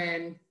frustrating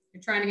when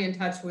you're trying to get in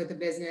touch with the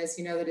business,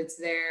 that it's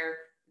there,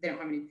 they don't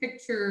have any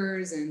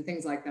pictures and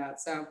things like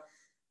that. So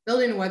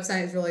building a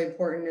website is really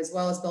important, as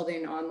well as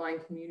building an online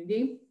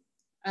community.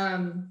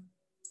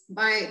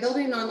 By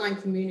building an online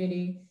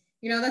community,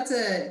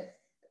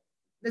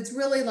 that's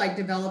really like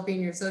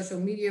developing your social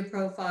media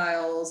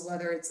profiles,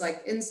 whether it's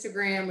like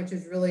Instagram, which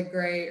is really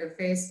great, or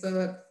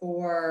Facebook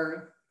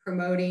for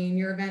promoting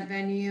your event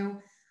venue.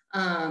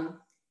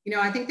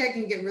 I think that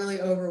can get really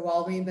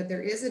overwhelming, but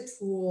there is a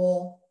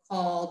tool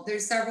called,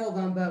 there's several of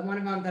them, but one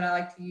of them that I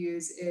like to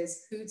use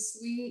is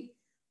Hootsuite,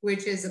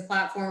 which is a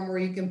platform where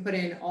you can put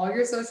in all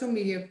your social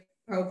media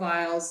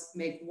profiles,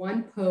 make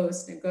one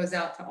post, and it goes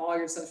out to all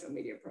your social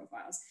media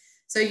profiles.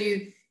 So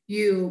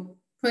you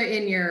put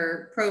in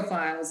your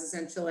profiles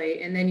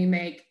essentially, and then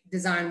you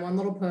design one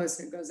little post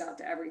and it goes out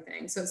to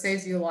everything. So it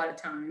saves you a lot of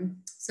time.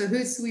 So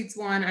Hootsuite's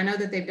one. I know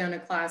that they've done a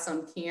class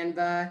on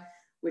Canva,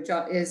 which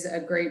is a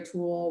great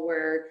tool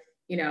where,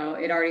 you know,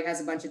 it already has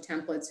a bunch of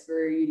templates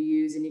for you to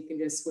use and you can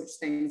just switch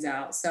things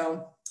out.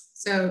 So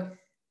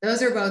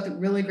those are both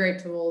really great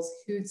tools,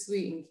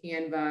 Hootsuite and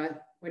Canva,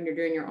 when you're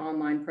doing your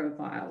online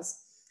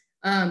profiles.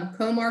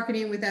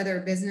 Co-marketing with other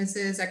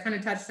businesses, I kind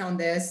of touched on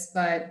this,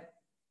 but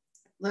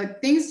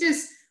look, things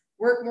just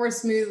work more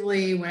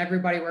smoothly when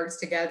everybody works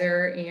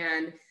together.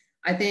 And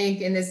I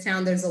think in this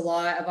town, there's a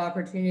lot of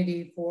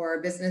opportunity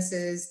for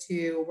businesses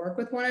to work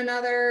with one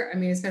another. I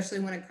mean, especially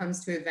when it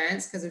comes to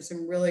events, because there's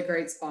some really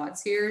great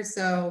spots here.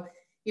 So,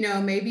 you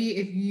know, maybe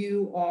if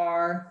you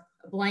are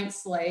a blank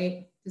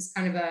slate, just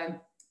kind of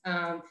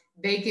a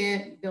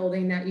vacant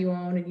building that you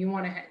own and you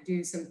want to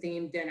do some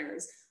themed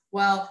dinners.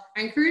 Well,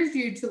 I encourage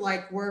you to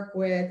like work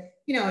with,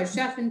 you know, a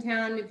chef in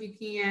town if you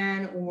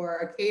can, or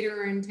a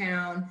caterer in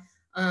town,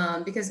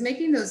 because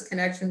making those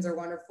connections are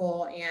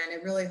wonderful and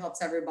it really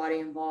helps everybody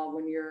involved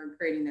when you're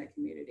creating that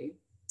community.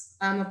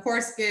 Of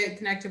course, get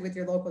connected with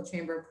your local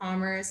Chamber of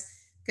Commerce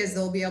because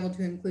they'll be able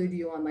to include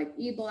you on like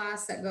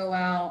e-blasts that go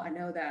out. I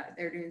know that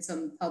they're doing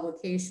some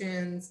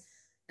publications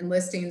and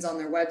listings on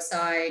their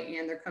website,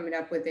 and they're coming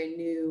up with a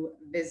new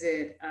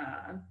Visit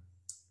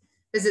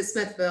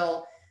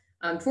Smithville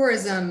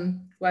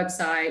tourism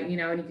website, you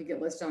know, and you can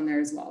get listed on there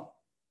as well.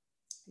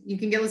 You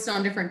can get listed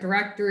on different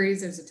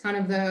directories. There's a ton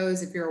of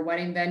those. If you're a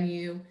wedding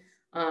venue,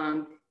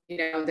 you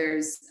know,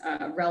 there's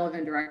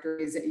relevant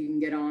directories that you can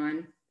get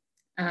on.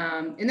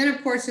 And then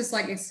of course, just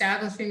like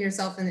establishing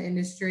yourself in the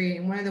industry.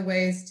 And one of the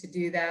ways to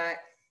do that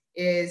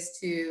is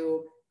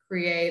to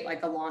create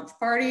like a launch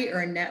party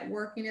or a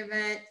networking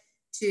event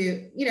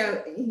to, you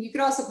know, you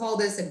could also call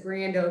this a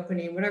grand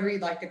opening, whatever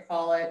you'd like to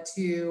call it,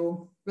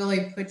 to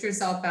really put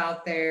yourself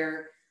out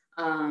there,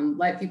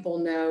 let people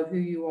know who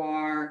you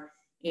are,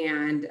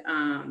 and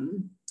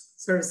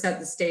sort of set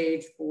the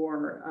stage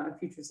for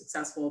future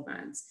successful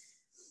events.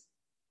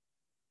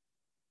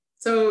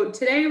 So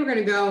today we're going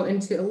to go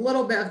into a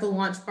little bit of the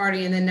launch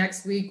party, and then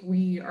next week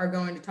we are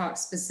going to talk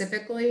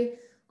specifically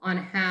on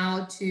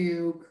how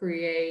to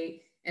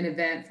create an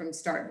event from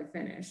start to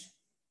finish.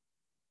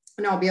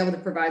 And I'll be able to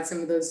provide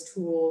some of those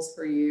tools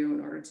for you in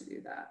order to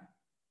do that.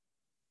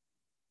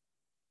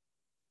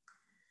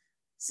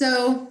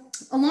 So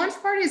a launch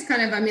party is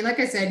kind of, I mean,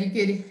 like I said, you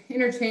could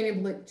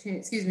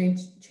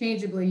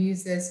changeably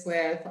use this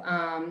with,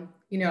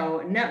 you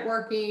know,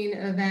 networking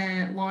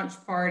event, launch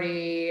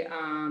party,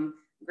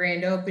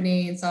 grand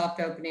opening,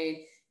 soft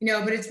opening, you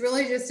know, but it's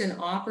really just an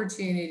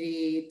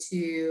opportunity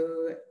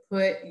to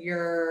let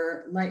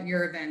your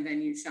event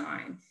venue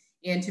shine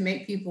and to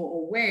make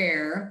people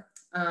aware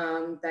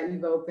that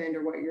you've opened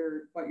or what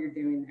you're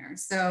doing there.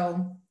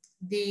 So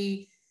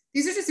these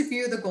are just a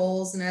few of the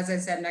goals. And as I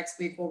said, next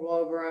week we'll go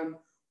over them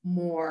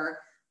more.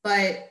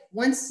 But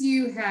once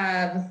you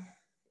have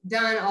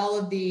done all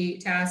of the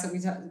tasks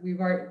that we've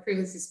already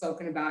previously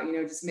spoken about, you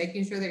know, just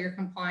making sure that you're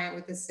compliant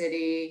with the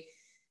city,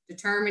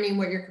 determining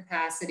what your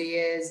capacity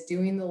is,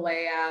 doing the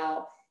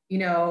layout, you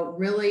know,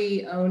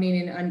 really owning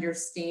and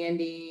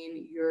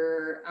understanding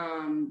your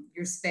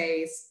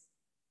space,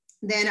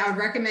 then I would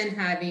recommend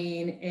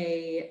having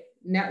a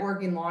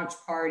networking launch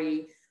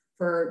party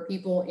for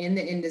people in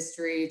the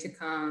industry to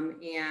come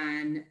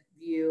and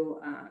view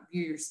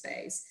your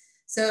space.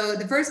 So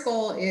the first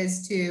goal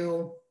is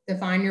to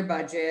define your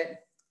budget.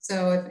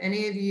 So if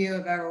any of you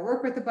have ever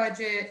worked with a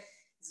budget,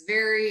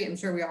 I'm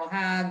sure we all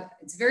have,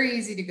 it's very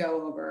easy to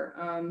go over.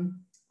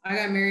 I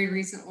got married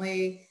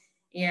recently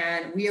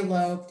and we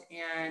eloped,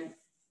 and,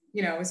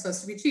 you know, it was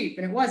supposed to be cheap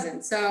and it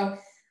wasn't. So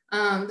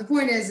the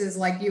point is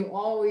like you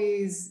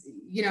always,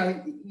 you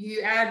know,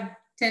 you add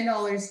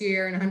 $10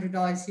 here and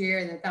 $100 here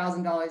and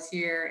 $1,000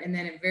 here, and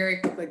then it very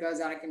quickly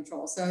goes out of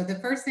control. So the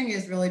first thing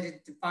is really to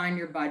define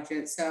your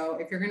budget. So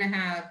if you're going to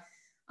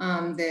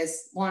have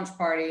this launch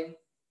party,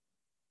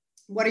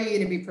 what are you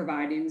going to be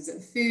providing? Is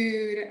it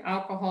food,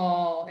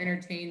 alcohol,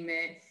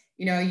 entertainment?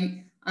 You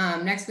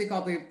know, next week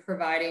I'll be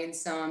providing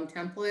some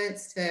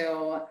templates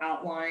to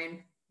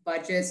outline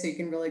budget so you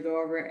can really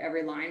go over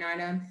every line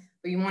item,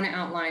 but you want to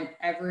outline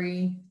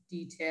every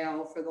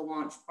detail for the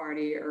launch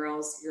party, or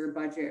else your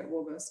budget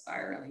will go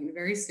spiraling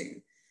very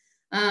soon.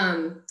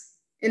 And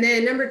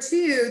then number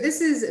two,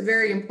 this is a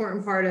very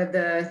important part of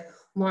the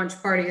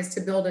launch party, is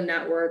to build a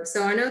network.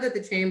 So I know that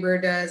the Chamber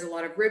does a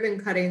lot of ribbon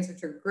cuttings,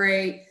 which are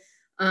great.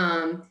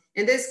 And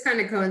this kind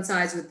of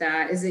coincides with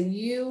that, is that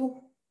you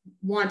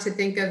want to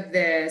think of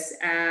this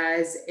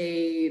as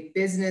a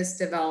business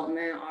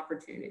development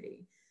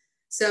opportunity.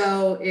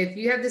 So if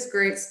you have this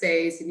great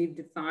space and you've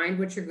defined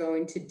what you're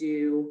going to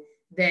do,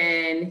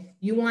 then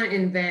you want to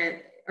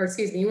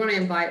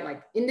invite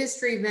like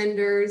industry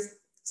vendors.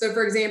 So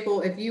for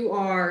example, if you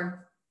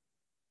are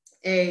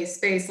a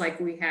space like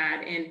we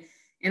had.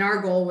 And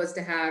our goal was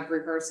to have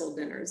rehearsal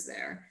dinners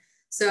there.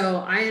 So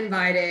I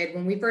invited,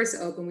 when we first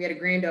opened, we had a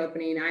grand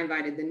opening. I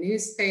invited the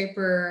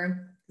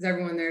newspaper, because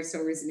everyone there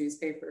still reads the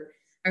newspaper.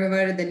 I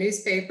invited the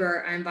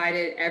newspaper. I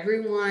invited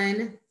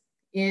everyone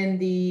in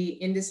the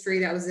industry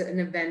that was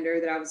a vendor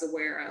that I was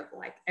aware of,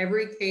 like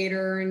every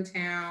caterer in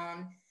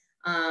town,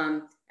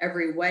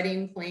 every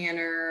wedding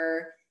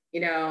planner,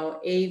 you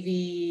know,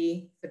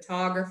 AV,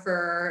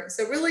 photographer.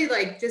 So really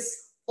like just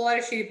pull out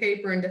a sheet of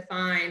paper and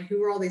define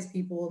who are all these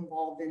people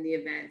involved in the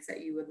events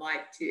that you would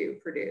like to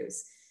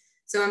produce.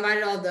 So I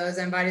invited all of those.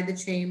 I invited the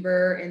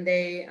chamber, and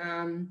they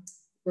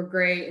were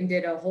great and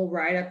did a whole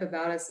write-up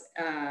about us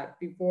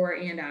before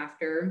and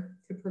after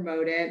to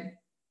promote it.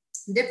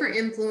 Different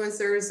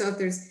influencers. So if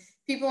there's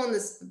people in the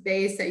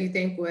space that you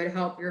think would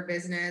help your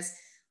business,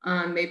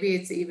 maybe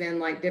it's even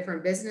like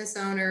different business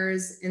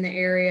owners in the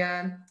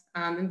area,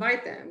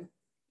 invite them.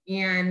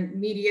 And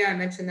media, I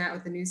mentioned that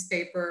with the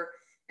newspaper,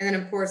 and then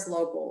of course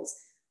locals.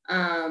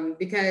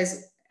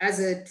 Because as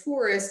a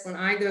tourist, when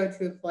I go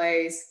to a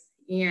place,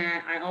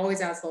 and I always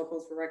ask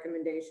locals for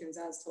recommendations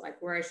as to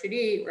like where I should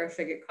eat, where I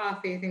should get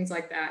coffee, things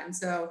like that. And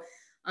so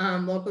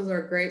locals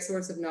are a great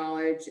source of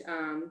knowledge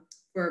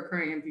for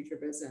current and future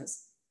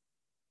business.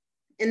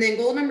 And then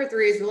goal number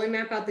 3 is really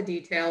map out the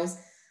details.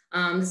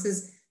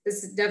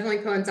 This definitely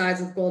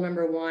coincides with goal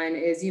number 1,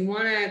 is you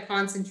want to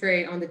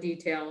concentrate on the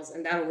details,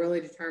 and that'll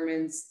really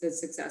determine the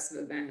success of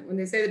the event. When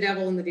they say the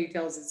devil in the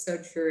details, it's so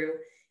true.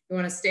 You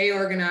want to stay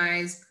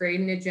organized, create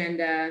an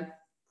agenda,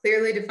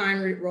 clearly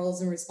define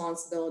roles and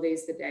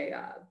responsibilities the day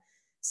of.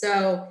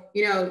 So,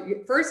 you know,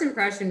 first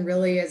impression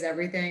really is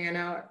everything. I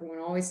know everyone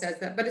always says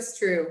that, but it's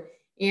true.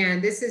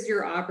 And this is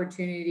your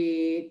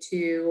opportunity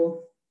to,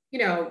 you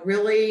know,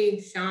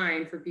 really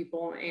shine for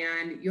people,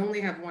 and you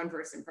only have one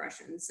first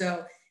impression.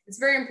 So it's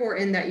very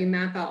important that you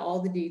map out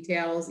all the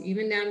details,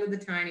 even down to the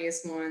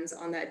tiniest ones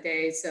on that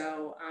day.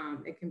 So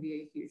it can be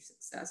a huge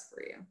success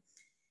for you.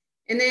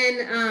 And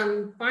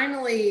then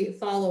finally,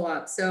 follow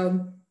up.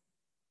 So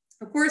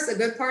of course, a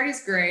good party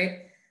is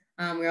great.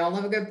 We all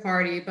love a good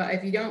party, but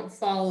if you don't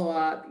follow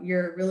up,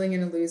 you're really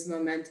going to lose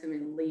momentum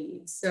and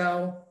leads.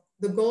 So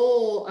the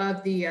goal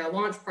of the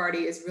launch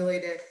party is really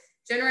to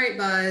generate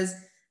buzz,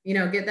 you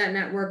know, get that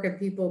network of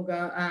people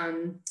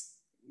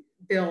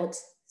built,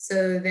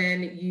 so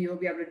then you'll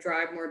be able to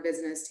drive more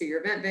business to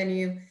your event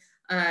venue.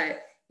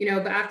 You know,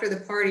 but after the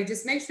party,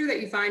 just make sure that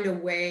you find a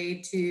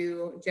way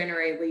to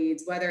generate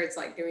leads, whether it's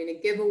like doing a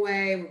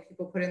giveaway where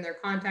people put in their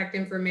contact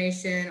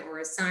information, or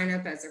a sign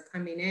up as they're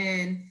coming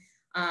in,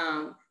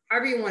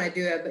 however you want to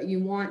do it, but you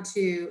want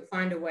to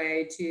find a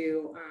way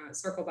to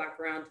circle back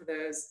around to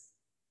those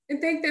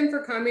and thank them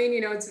for coming. You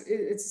know, it's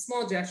a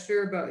small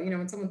gesture, but you know,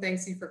 when someone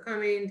thanks you for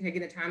coming,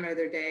 taking the time out of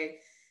their day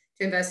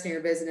to invest in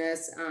your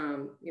business,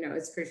 you know,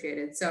 it's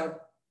appreciated. So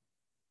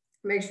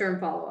make sure and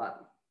follow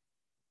up.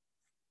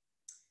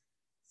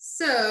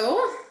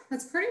 So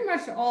that's pretty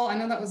much all. I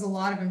know that was a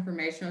lot of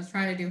information. I was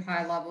trying to do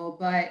high level,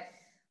 but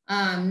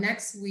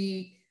next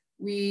week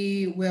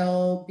we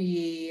will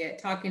be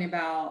talking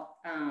about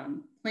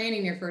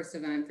planning your first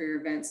event for your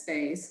event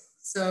space.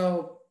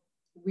 So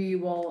we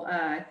will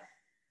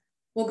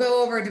we'll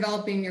go over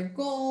developing your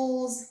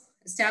goals,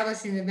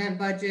 establishing an event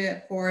budget,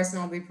 of course,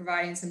 and I'll be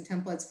providing some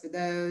templates for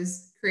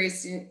those,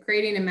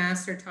 creating a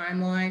master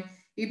timeline.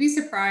 You'd be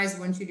surprised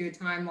once you do a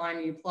timeline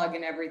and you plug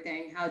in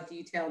everything, how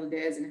detailed it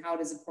is and how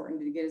it is important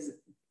to get,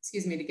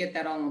 to get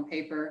that all on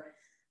paper.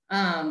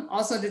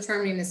 Also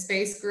determining the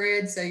space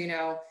grid. So, you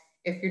know,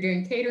 if you're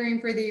doing catering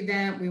for the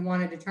event, we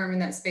want to determine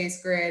that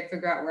space grid,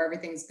 figure out where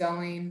everything's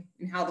going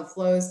and how the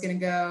flow is going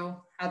to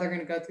go, how they're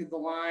going to go through the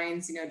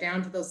lines, you know,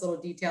 down to those little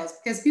details,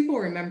 because people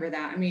remember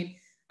that. I mean,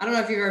 I don't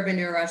know if you've ever been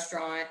to a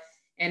restaurant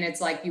and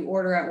it's like you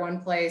order at one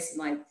place and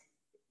like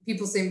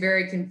people seem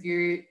very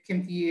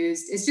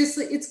confused. It's just,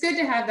 it's good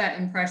to have that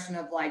impression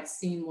of like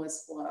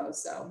seamless flow.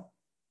 So,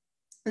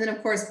 and then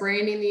of course,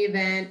 branding the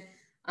event.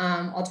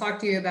 I'll talk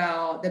to you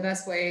about the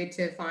best way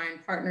to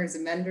find partners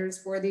and vendors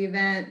for the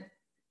event,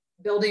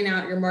 building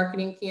out your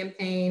marketing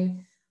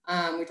campaign.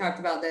 We talked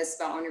about this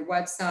on your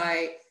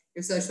website,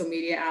 your social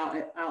media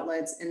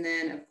outlets, and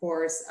then of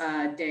course,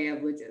 day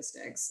of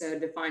logistics. So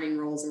defining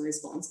roles and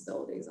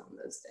responsibilities on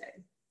those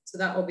days. So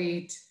that will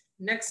be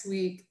next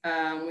week,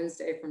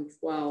 Wednesday from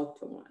 12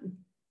 to 1.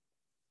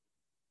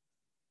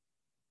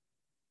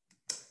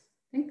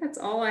 I think that's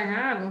all I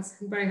have, unless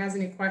anybody has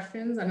any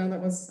questions. I know that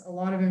was a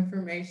lot of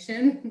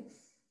information.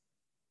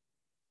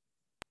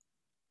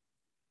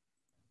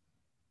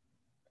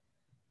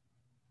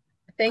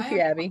 Thank you,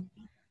 Abby.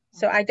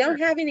 So I don't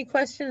have any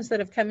questions that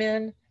have come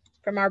in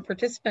from our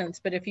participants,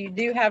 but if you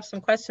do have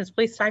some questions,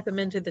 please type them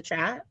into the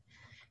chat.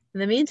 In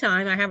the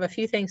meantime, I have a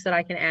few things that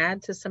I can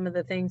add to some of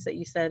the things that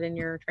you said in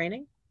your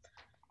training.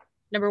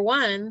 Number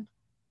one,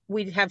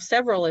 we have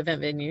several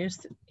event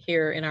venues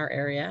here in our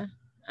area.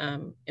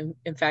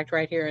 In fact,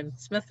 right here in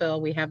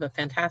Smithville, we have a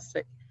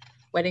fantastic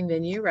wedding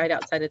venue right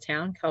outside of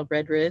town called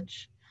Red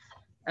Ridge,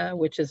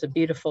 which is a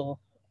beautiful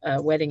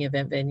wedding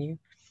event venue.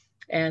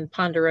 And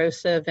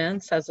Ponderosa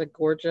Events has a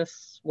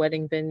gorgeous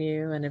wedding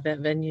venue and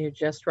event venue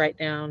just right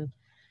down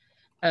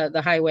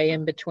the highway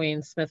in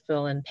between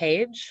Smithville and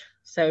Page.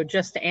 So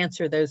just to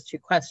answer those two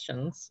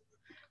questions.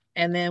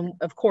 And then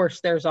of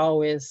course,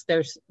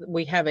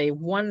 we have a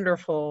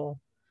wonderful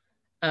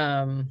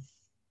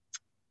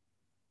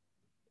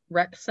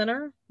rec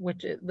center,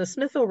 which is the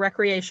Smithville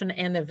Recreation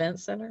and Event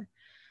Center.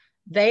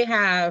 They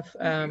have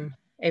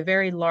a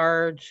very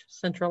large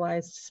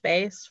centralized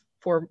space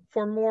for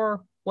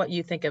more what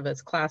you think of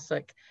as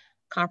classic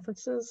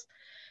conferences.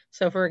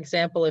 So for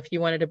example, if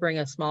you wanted to bring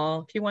a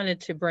small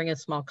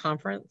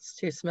conference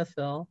to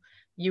Smithville,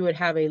 you would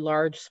have a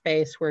large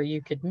space where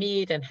you could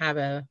meet and have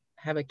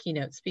a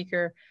keynote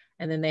speaker.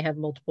 And then they have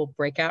multiple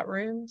breakout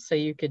rooms. So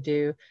you could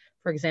do,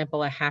 for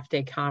example, a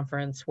half-day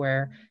conference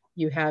where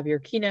you have your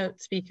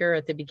keynote speaker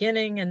at the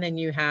beginning, and then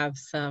you have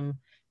some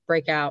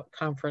breakout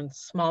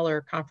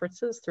smaller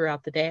conferences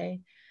throughout the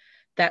day.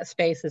 That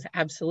space is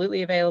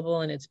absolutely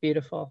available and it's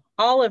beautiful.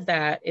 All of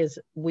that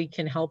we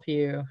can help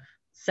you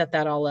set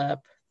that all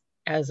up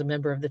as a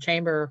member of the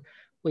chamber.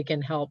 We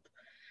can help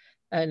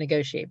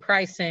negotiate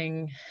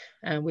pricing.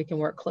 We can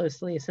work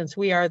closely since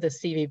we are the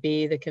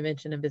CVB, the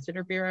Convention and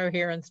Visitor Bureau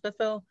here in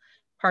Smithville.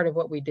 Part of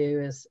what we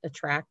do is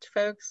attract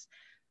folks.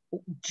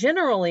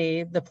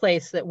 Generally, the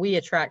place that we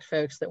attract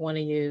folks that want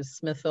to use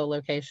Smithville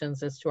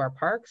locations is to our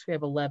parks. We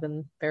have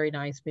 11 very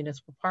nice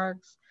municipal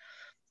parks,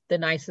 the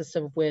nicest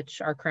of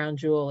which, our crown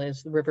jewel,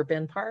 is the River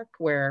Bend Park,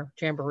 where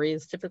Jamboree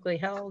is typically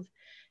held.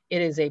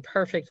 It is a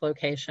perfect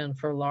location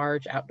for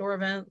large outdoor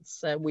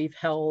events. We've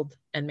held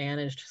and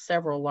managed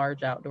several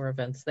large outdoor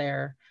events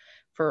there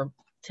for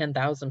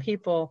 10,000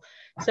 people.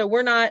 So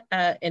we're not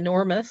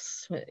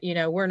enormous.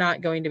 We're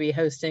not going to be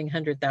hosting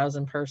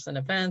 100,000 person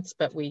events,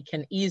 but we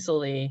can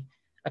easily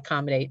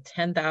accommodate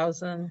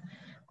 10,000.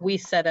 We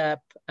set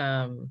up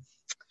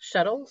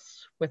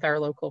shuttles with our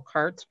local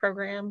carts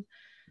program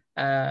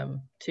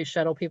to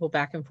shuttle people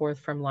back and forth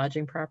from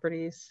lodging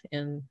properties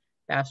in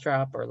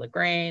Bastrop or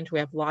LaGrange. We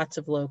have lots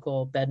of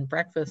local bed and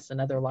breakfasts and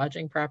other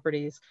lodging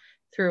properties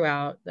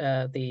throughout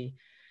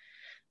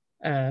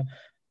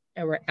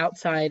we're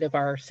outside of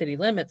our city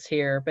limits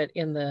here, but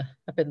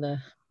up in the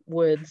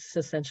woods,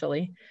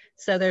 essentially.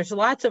 So there's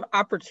lots of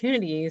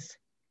opportunities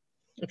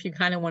if you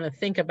kind of want to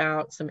think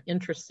about some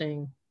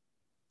interesting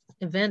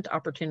event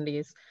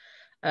opportunities.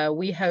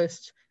 We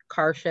host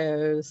car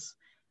shows.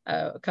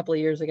 A couple of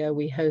years ago,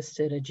 we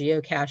hosted a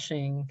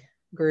geocaching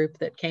group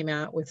that came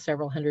out with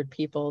several hundred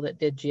people that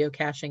did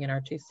geocaching in our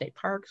 2 state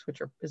parks,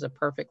 which is a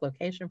perfect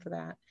location for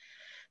that.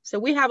 So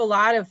we have a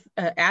lot of,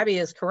 Abby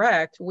is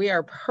correct, we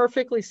are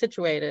perfectly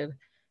situated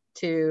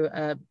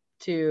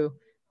to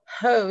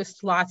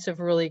host lots of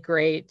really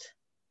great,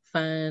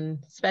 fun,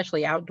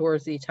 especially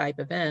outdoorsy type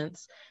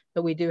events,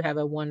 but we do have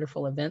a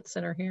wonderful event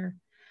center here.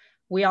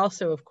 We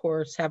also, of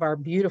course, have our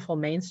beautiful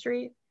Main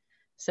Street.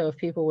 So if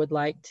people would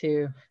like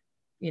to,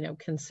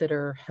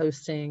 consider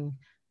hosting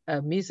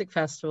a music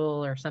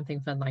festival or something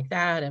fun like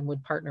that and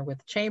would partner with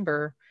the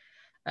chamber,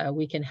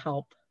 we can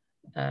help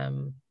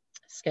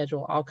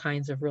schedule all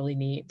kinds of really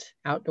neat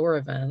outdoor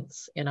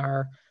events in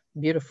our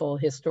beautiful,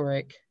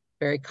 historic,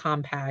 very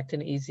compact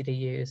and easy to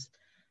use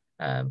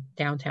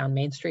downtown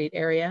Main Street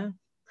area.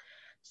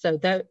 So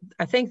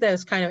I think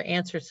those kind of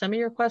answer some of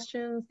your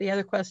questions. The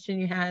other question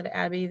you had,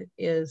 Abby,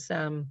 is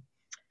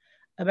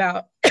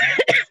about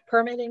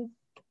permitting.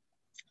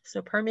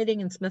 So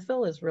permitting in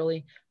Smithville is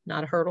really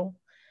not a hurdle.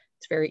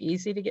 It's very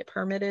easy to get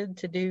permitted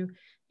to do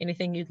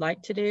anything you'd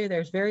like to do.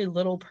 There's very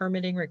little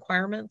permitting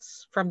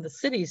requirements from the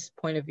city's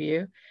point of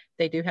view.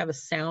 They do have a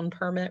sound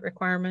permit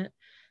requirement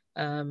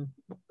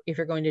if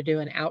you're going to do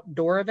an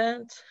outdoor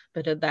event,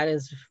 but that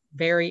is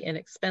very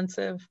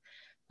inexpensive,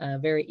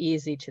 very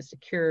easy to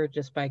secure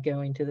just by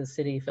going to the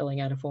city, filling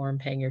out a form,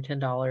 paying your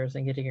 $10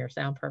 and getting your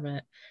sound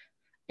permit.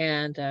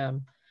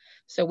 And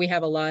so we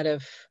have a lot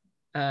of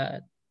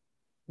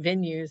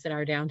venues in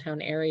our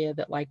downtown area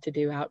that like to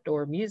do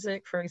outdoor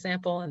music, for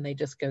example, and they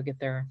just go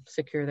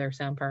secure their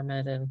sound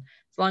permit. And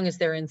as long as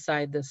they're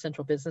inside the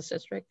central business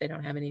district, they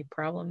don't have any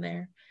problem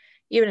there.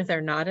 Even if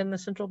they're not in the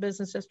central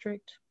business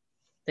district,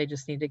 they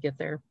just need to get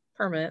their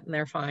permit and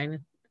they're fine.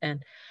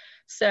 And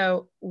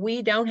so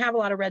we don't have a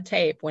lot of red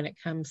tape when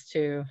it comes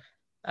to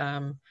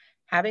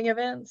having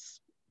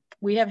events.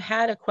 We have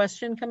had a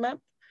question come up.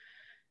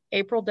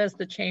 April, does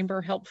the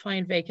chamber help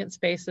find vacant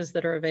spaces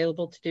that are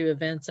available to do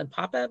events and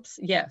pop-ups?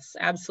 Yes,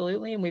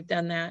 absolutely. And we've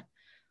done that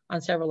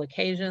on several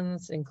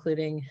occasions,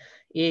 including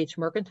EH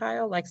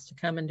Mercantile likes to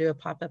come and do a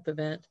pop-up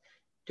event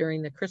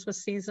during the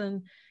Christmas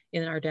season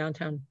in our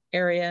downtown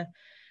area.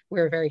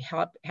 We're very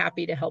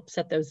happy to help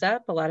set those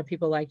up. A lot of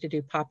people like to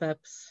do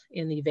pop-ups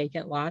in the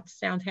vacant lots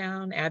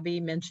downtown. Abby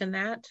mentioned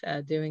that,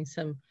 doing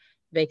some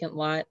vacant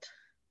lot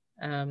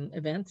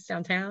events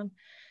downtown.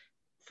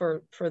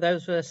 For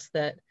those of us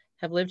that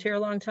have lived here a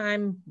long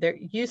time, there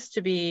used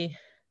to be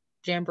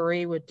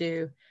Jamboree would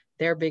do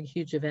their big,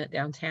 huge event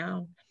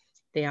downtown.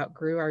 They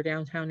outgrew our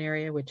downtown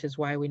area, which is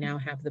why we now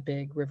have the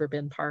big River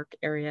Bend Park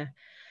area.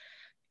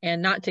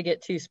 And not to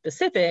get too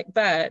specific,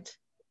 but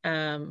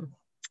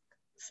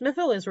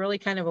Smithville is really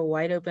kind of a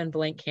wide open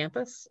blank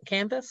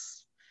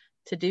canvas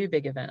to do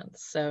big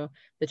events. So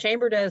the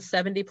chamber does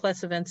 70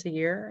 plus events a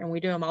year, and we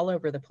do them all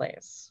over the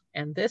place.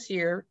 And this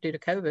year, due to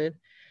COVID,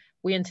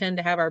 we intend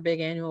to have our big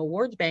annual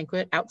awards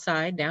banquet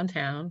outside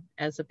downtown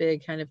as a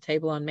big kind of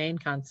table on main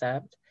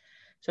concept.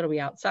 So it'll be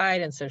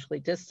outside and socially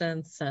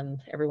distanced, and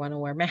everyone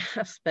will wear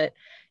masks, but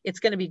it's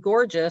going to be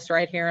gorgeous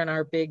right here on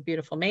our big,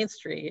 beautiful Main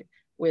Street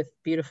with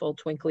beautiful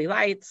twinkly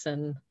lights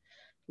and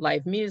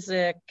live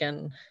music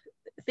and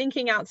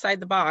thinking outside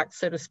the box,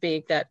 so to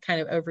speak. That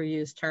kind of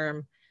overused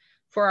term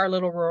for our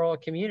little rural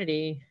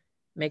community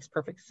makes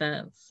perfect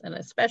sense. And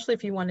especially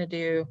if you want to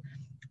do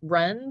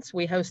runs,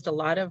 we host a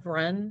lot of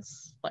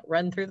runs, like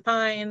Run Through the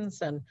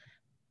Pines and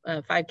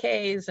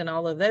 5Ks and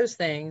all of those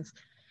things.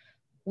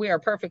 We are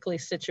perfectly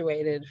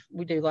situated.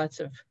 We do lots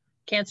of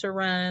cancer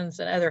runs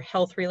and other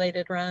health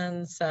related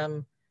runs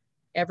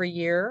every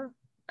year.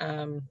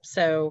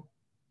 So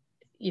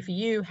if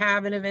you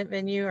have an event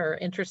venue or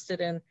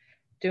interested in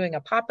doing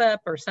a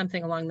pop-up or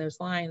something along those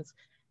lines,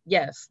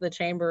 yes, the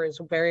chamber is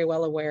very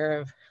well aware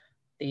of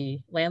the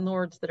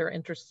landlords that are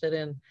interested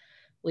in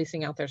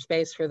leasing out their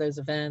space for those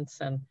events,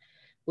 and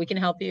we can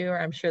help you. Or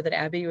I'm sure that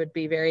Abby would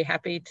be very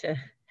happy to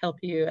help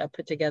you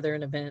put together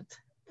an event.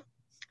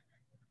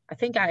 I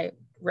think I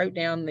wrote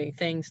down the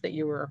things that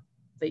you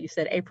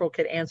said April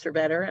could answer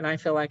better, and I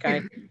feel like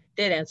I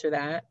did answer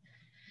that.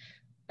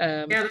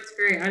 Yeah, that's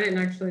great. I didn't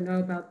actually know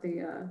about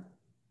the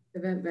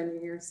event venue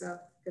here, so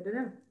good to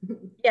know.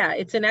 Yeah,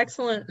 it's an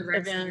excellent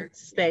event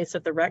space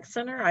at the rec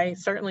center. I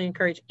certainly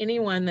encourage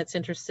anyone that's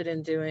interested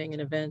in doing an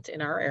event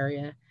in our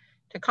area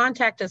to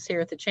contact us here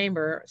at the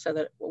chamber so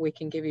that we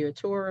can give you a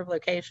tour of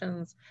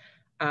locations.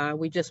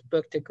 We just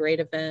booked a great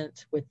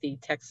event with the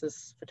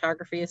Texas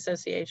Photography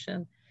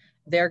Association.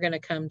 They're going to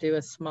come do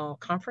a small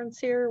conference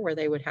here where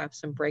they would have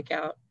some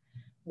breakout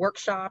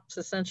workshops,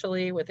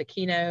 essentially, with a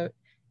keynote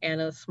and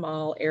a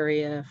small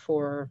area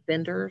for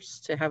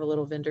vendors to have a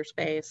little vendor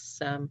space,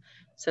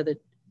 so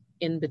that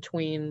in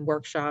between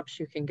workshops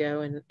you can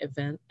go and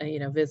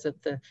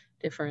visit the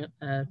different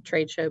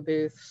trade show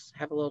booths,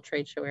 have a little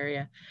trade show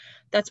area.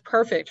 That's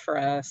perfect for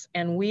us,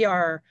 and we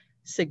are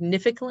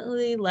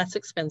significantly less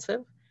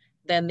expensive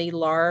than the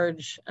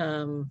large,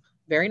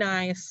 very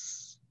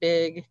nice,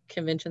 big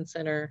convention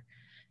center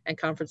and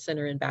conference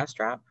center in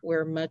Bastrop.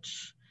 We're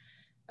much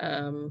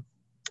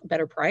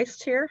better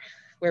priced here.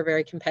 We're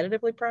very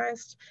competitively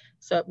priced.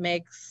 So it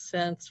makes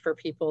sense for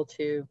people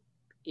to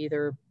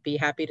either be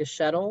happy to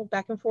shuttle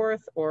back and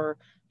forth or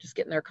just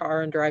get in their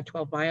car and drive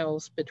 12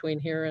 miles between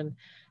here and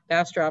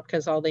Bastrop,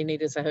 because all they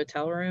need is a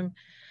hotel room.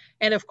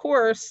 And of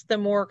course, the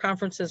more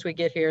conferences we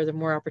get here, the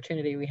more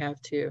opportunity we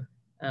have to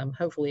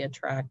hopefully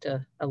attract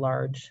a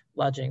large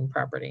lodging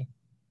property.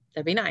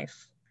 That'd be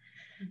nice.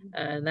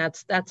 And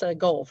that's a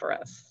goal for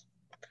us.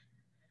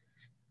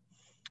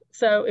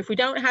 So if we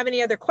don't have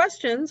any other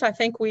questions, I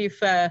think we've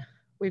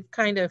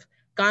kind of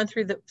gone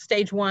through the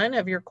stage one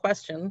of your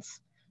questions,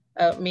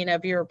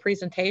 of your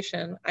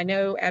presentation. I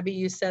know, Abby,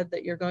 you said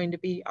that you're going to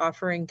be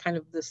offering kind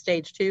of the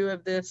stage two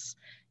of this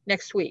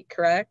next week,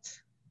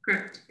 correct?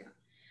 Correct, yeah.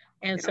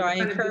 And yeah, so I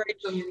encourage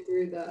going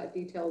through the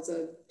details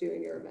of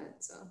doing your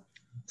event.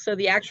 So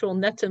the actual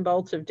nuts and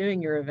bolts of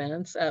doing your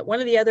events. One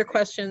of the other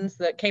questions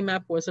that came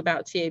up was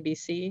about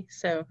TABC.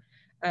 So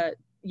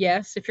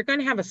yes, if you're going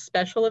to have a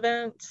special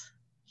event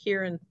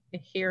here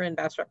in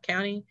Bastrop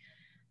County,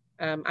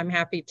 I'm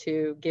happy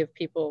to give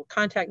people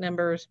contact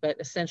numbers, but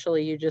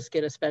essentially you just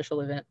get a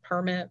special event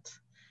permit.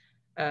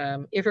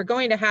 If you're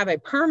going to have a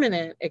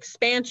permanent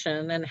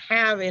expansion and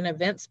have an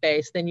event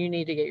space, then you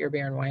need to get your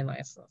beer and wine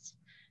license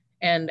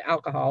and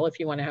alcohol if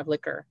you want to have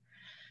liquor.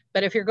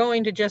 But if you're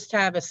going to just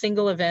have a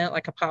single event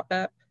like a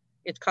pop-up,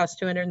 it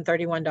costs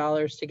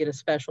 $231 to get a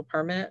special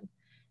permit,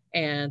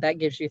 and that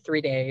gives you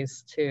 3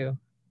 days to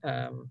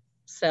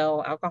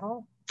sell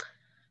alcohol.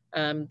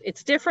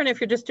 It's different if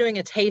you're just doing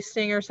a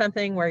tasting or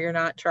something where you're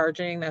not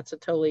charging. That's a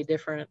totally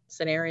different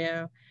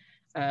scenario.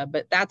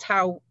 But that's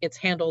how it's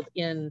handled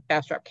in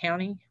Bastrop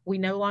County. We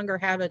no longer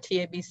have a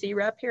TABC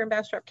rep here in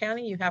Bastrop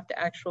County. You have to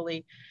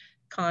actually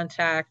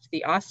contact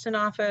the Austin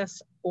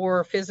office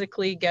or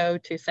physically go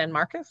to San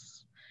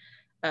Marcos.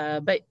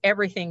 But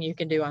everything you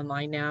can do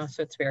online now,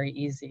 so it's very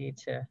easy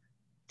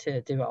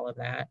to do all of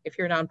that. If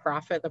you're a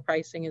nonprofit, the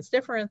pricing is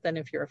different than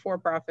if you're a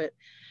for-profit.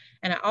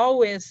 And I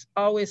always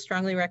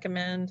strongly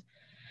recommend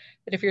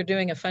that if you're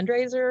doing a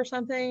fundraiser or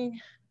something,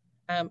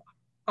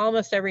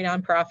 almost every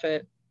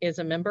nonprofit is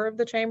a member of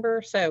the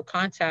chamber. So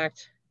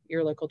contact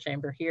your local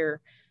chamber here.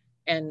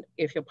 And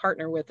if you'll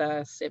partner with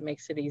us, it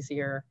makes it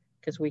easier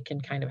because we can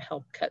kind of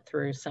help cut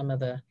through some of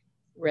the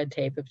red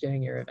tape of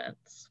doing your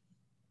events.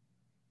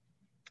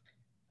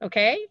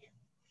 Okay.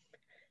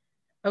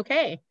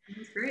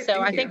 Great, so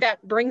I think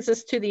that brings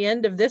us to the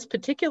end of this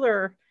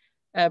particular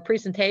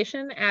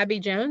presentation. Abby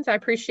Jones, I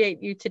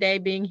appreciate you today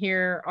being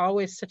here.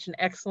 Always such an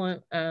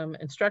excellent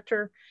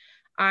instructor.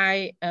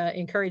 I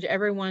encourage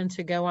everyone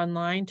to go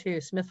online to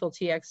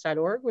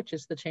smithvilletx.org, which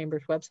is the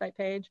Chamber's website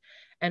page,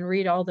 and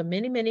read all the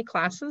many, many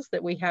classes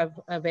that we have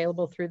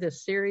available through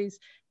this series.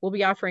 We'll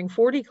be offering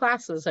 40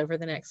 classes over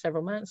the next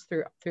several months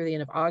through the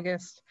end of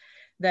August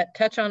that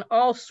touch on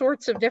all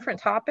sorts of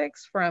different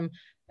topics, from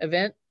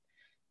events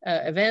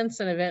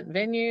and event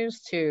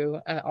venues to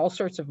all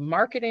sorts of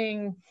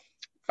marketing,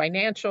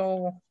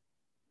 financial,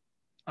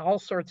 all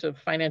sorts of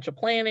financial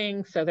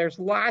planning. So there's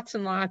lots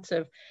and lots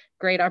of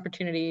great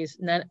opportunities,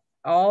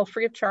 all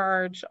free of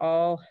charge,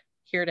 all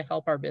here to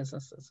help our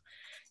businesses.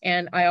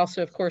 And I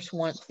also, of course,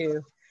 want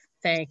to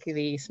thank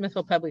the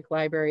Smithville Public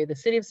Library, the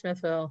City of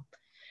Smithville,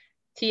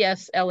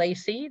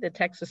 TSLAC, the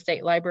Texas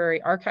State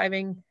Library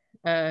Archiving.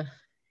 I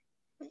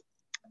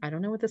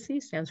don't know what the C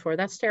stands for.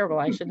 That's terrible.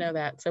 I should know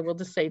that. So we'll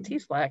just say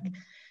TSLAC,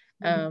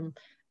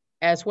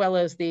 as well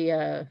as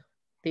the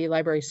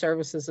Library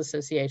Services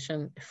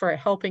Association for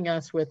helping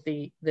us with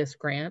this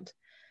grant.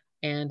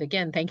 And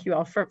again, thank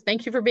you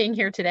for being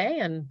here today,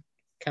 and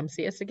come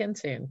see us again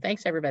soon.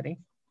 Thanks, everybody.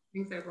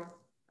 Thanks, April.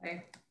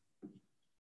 Bye.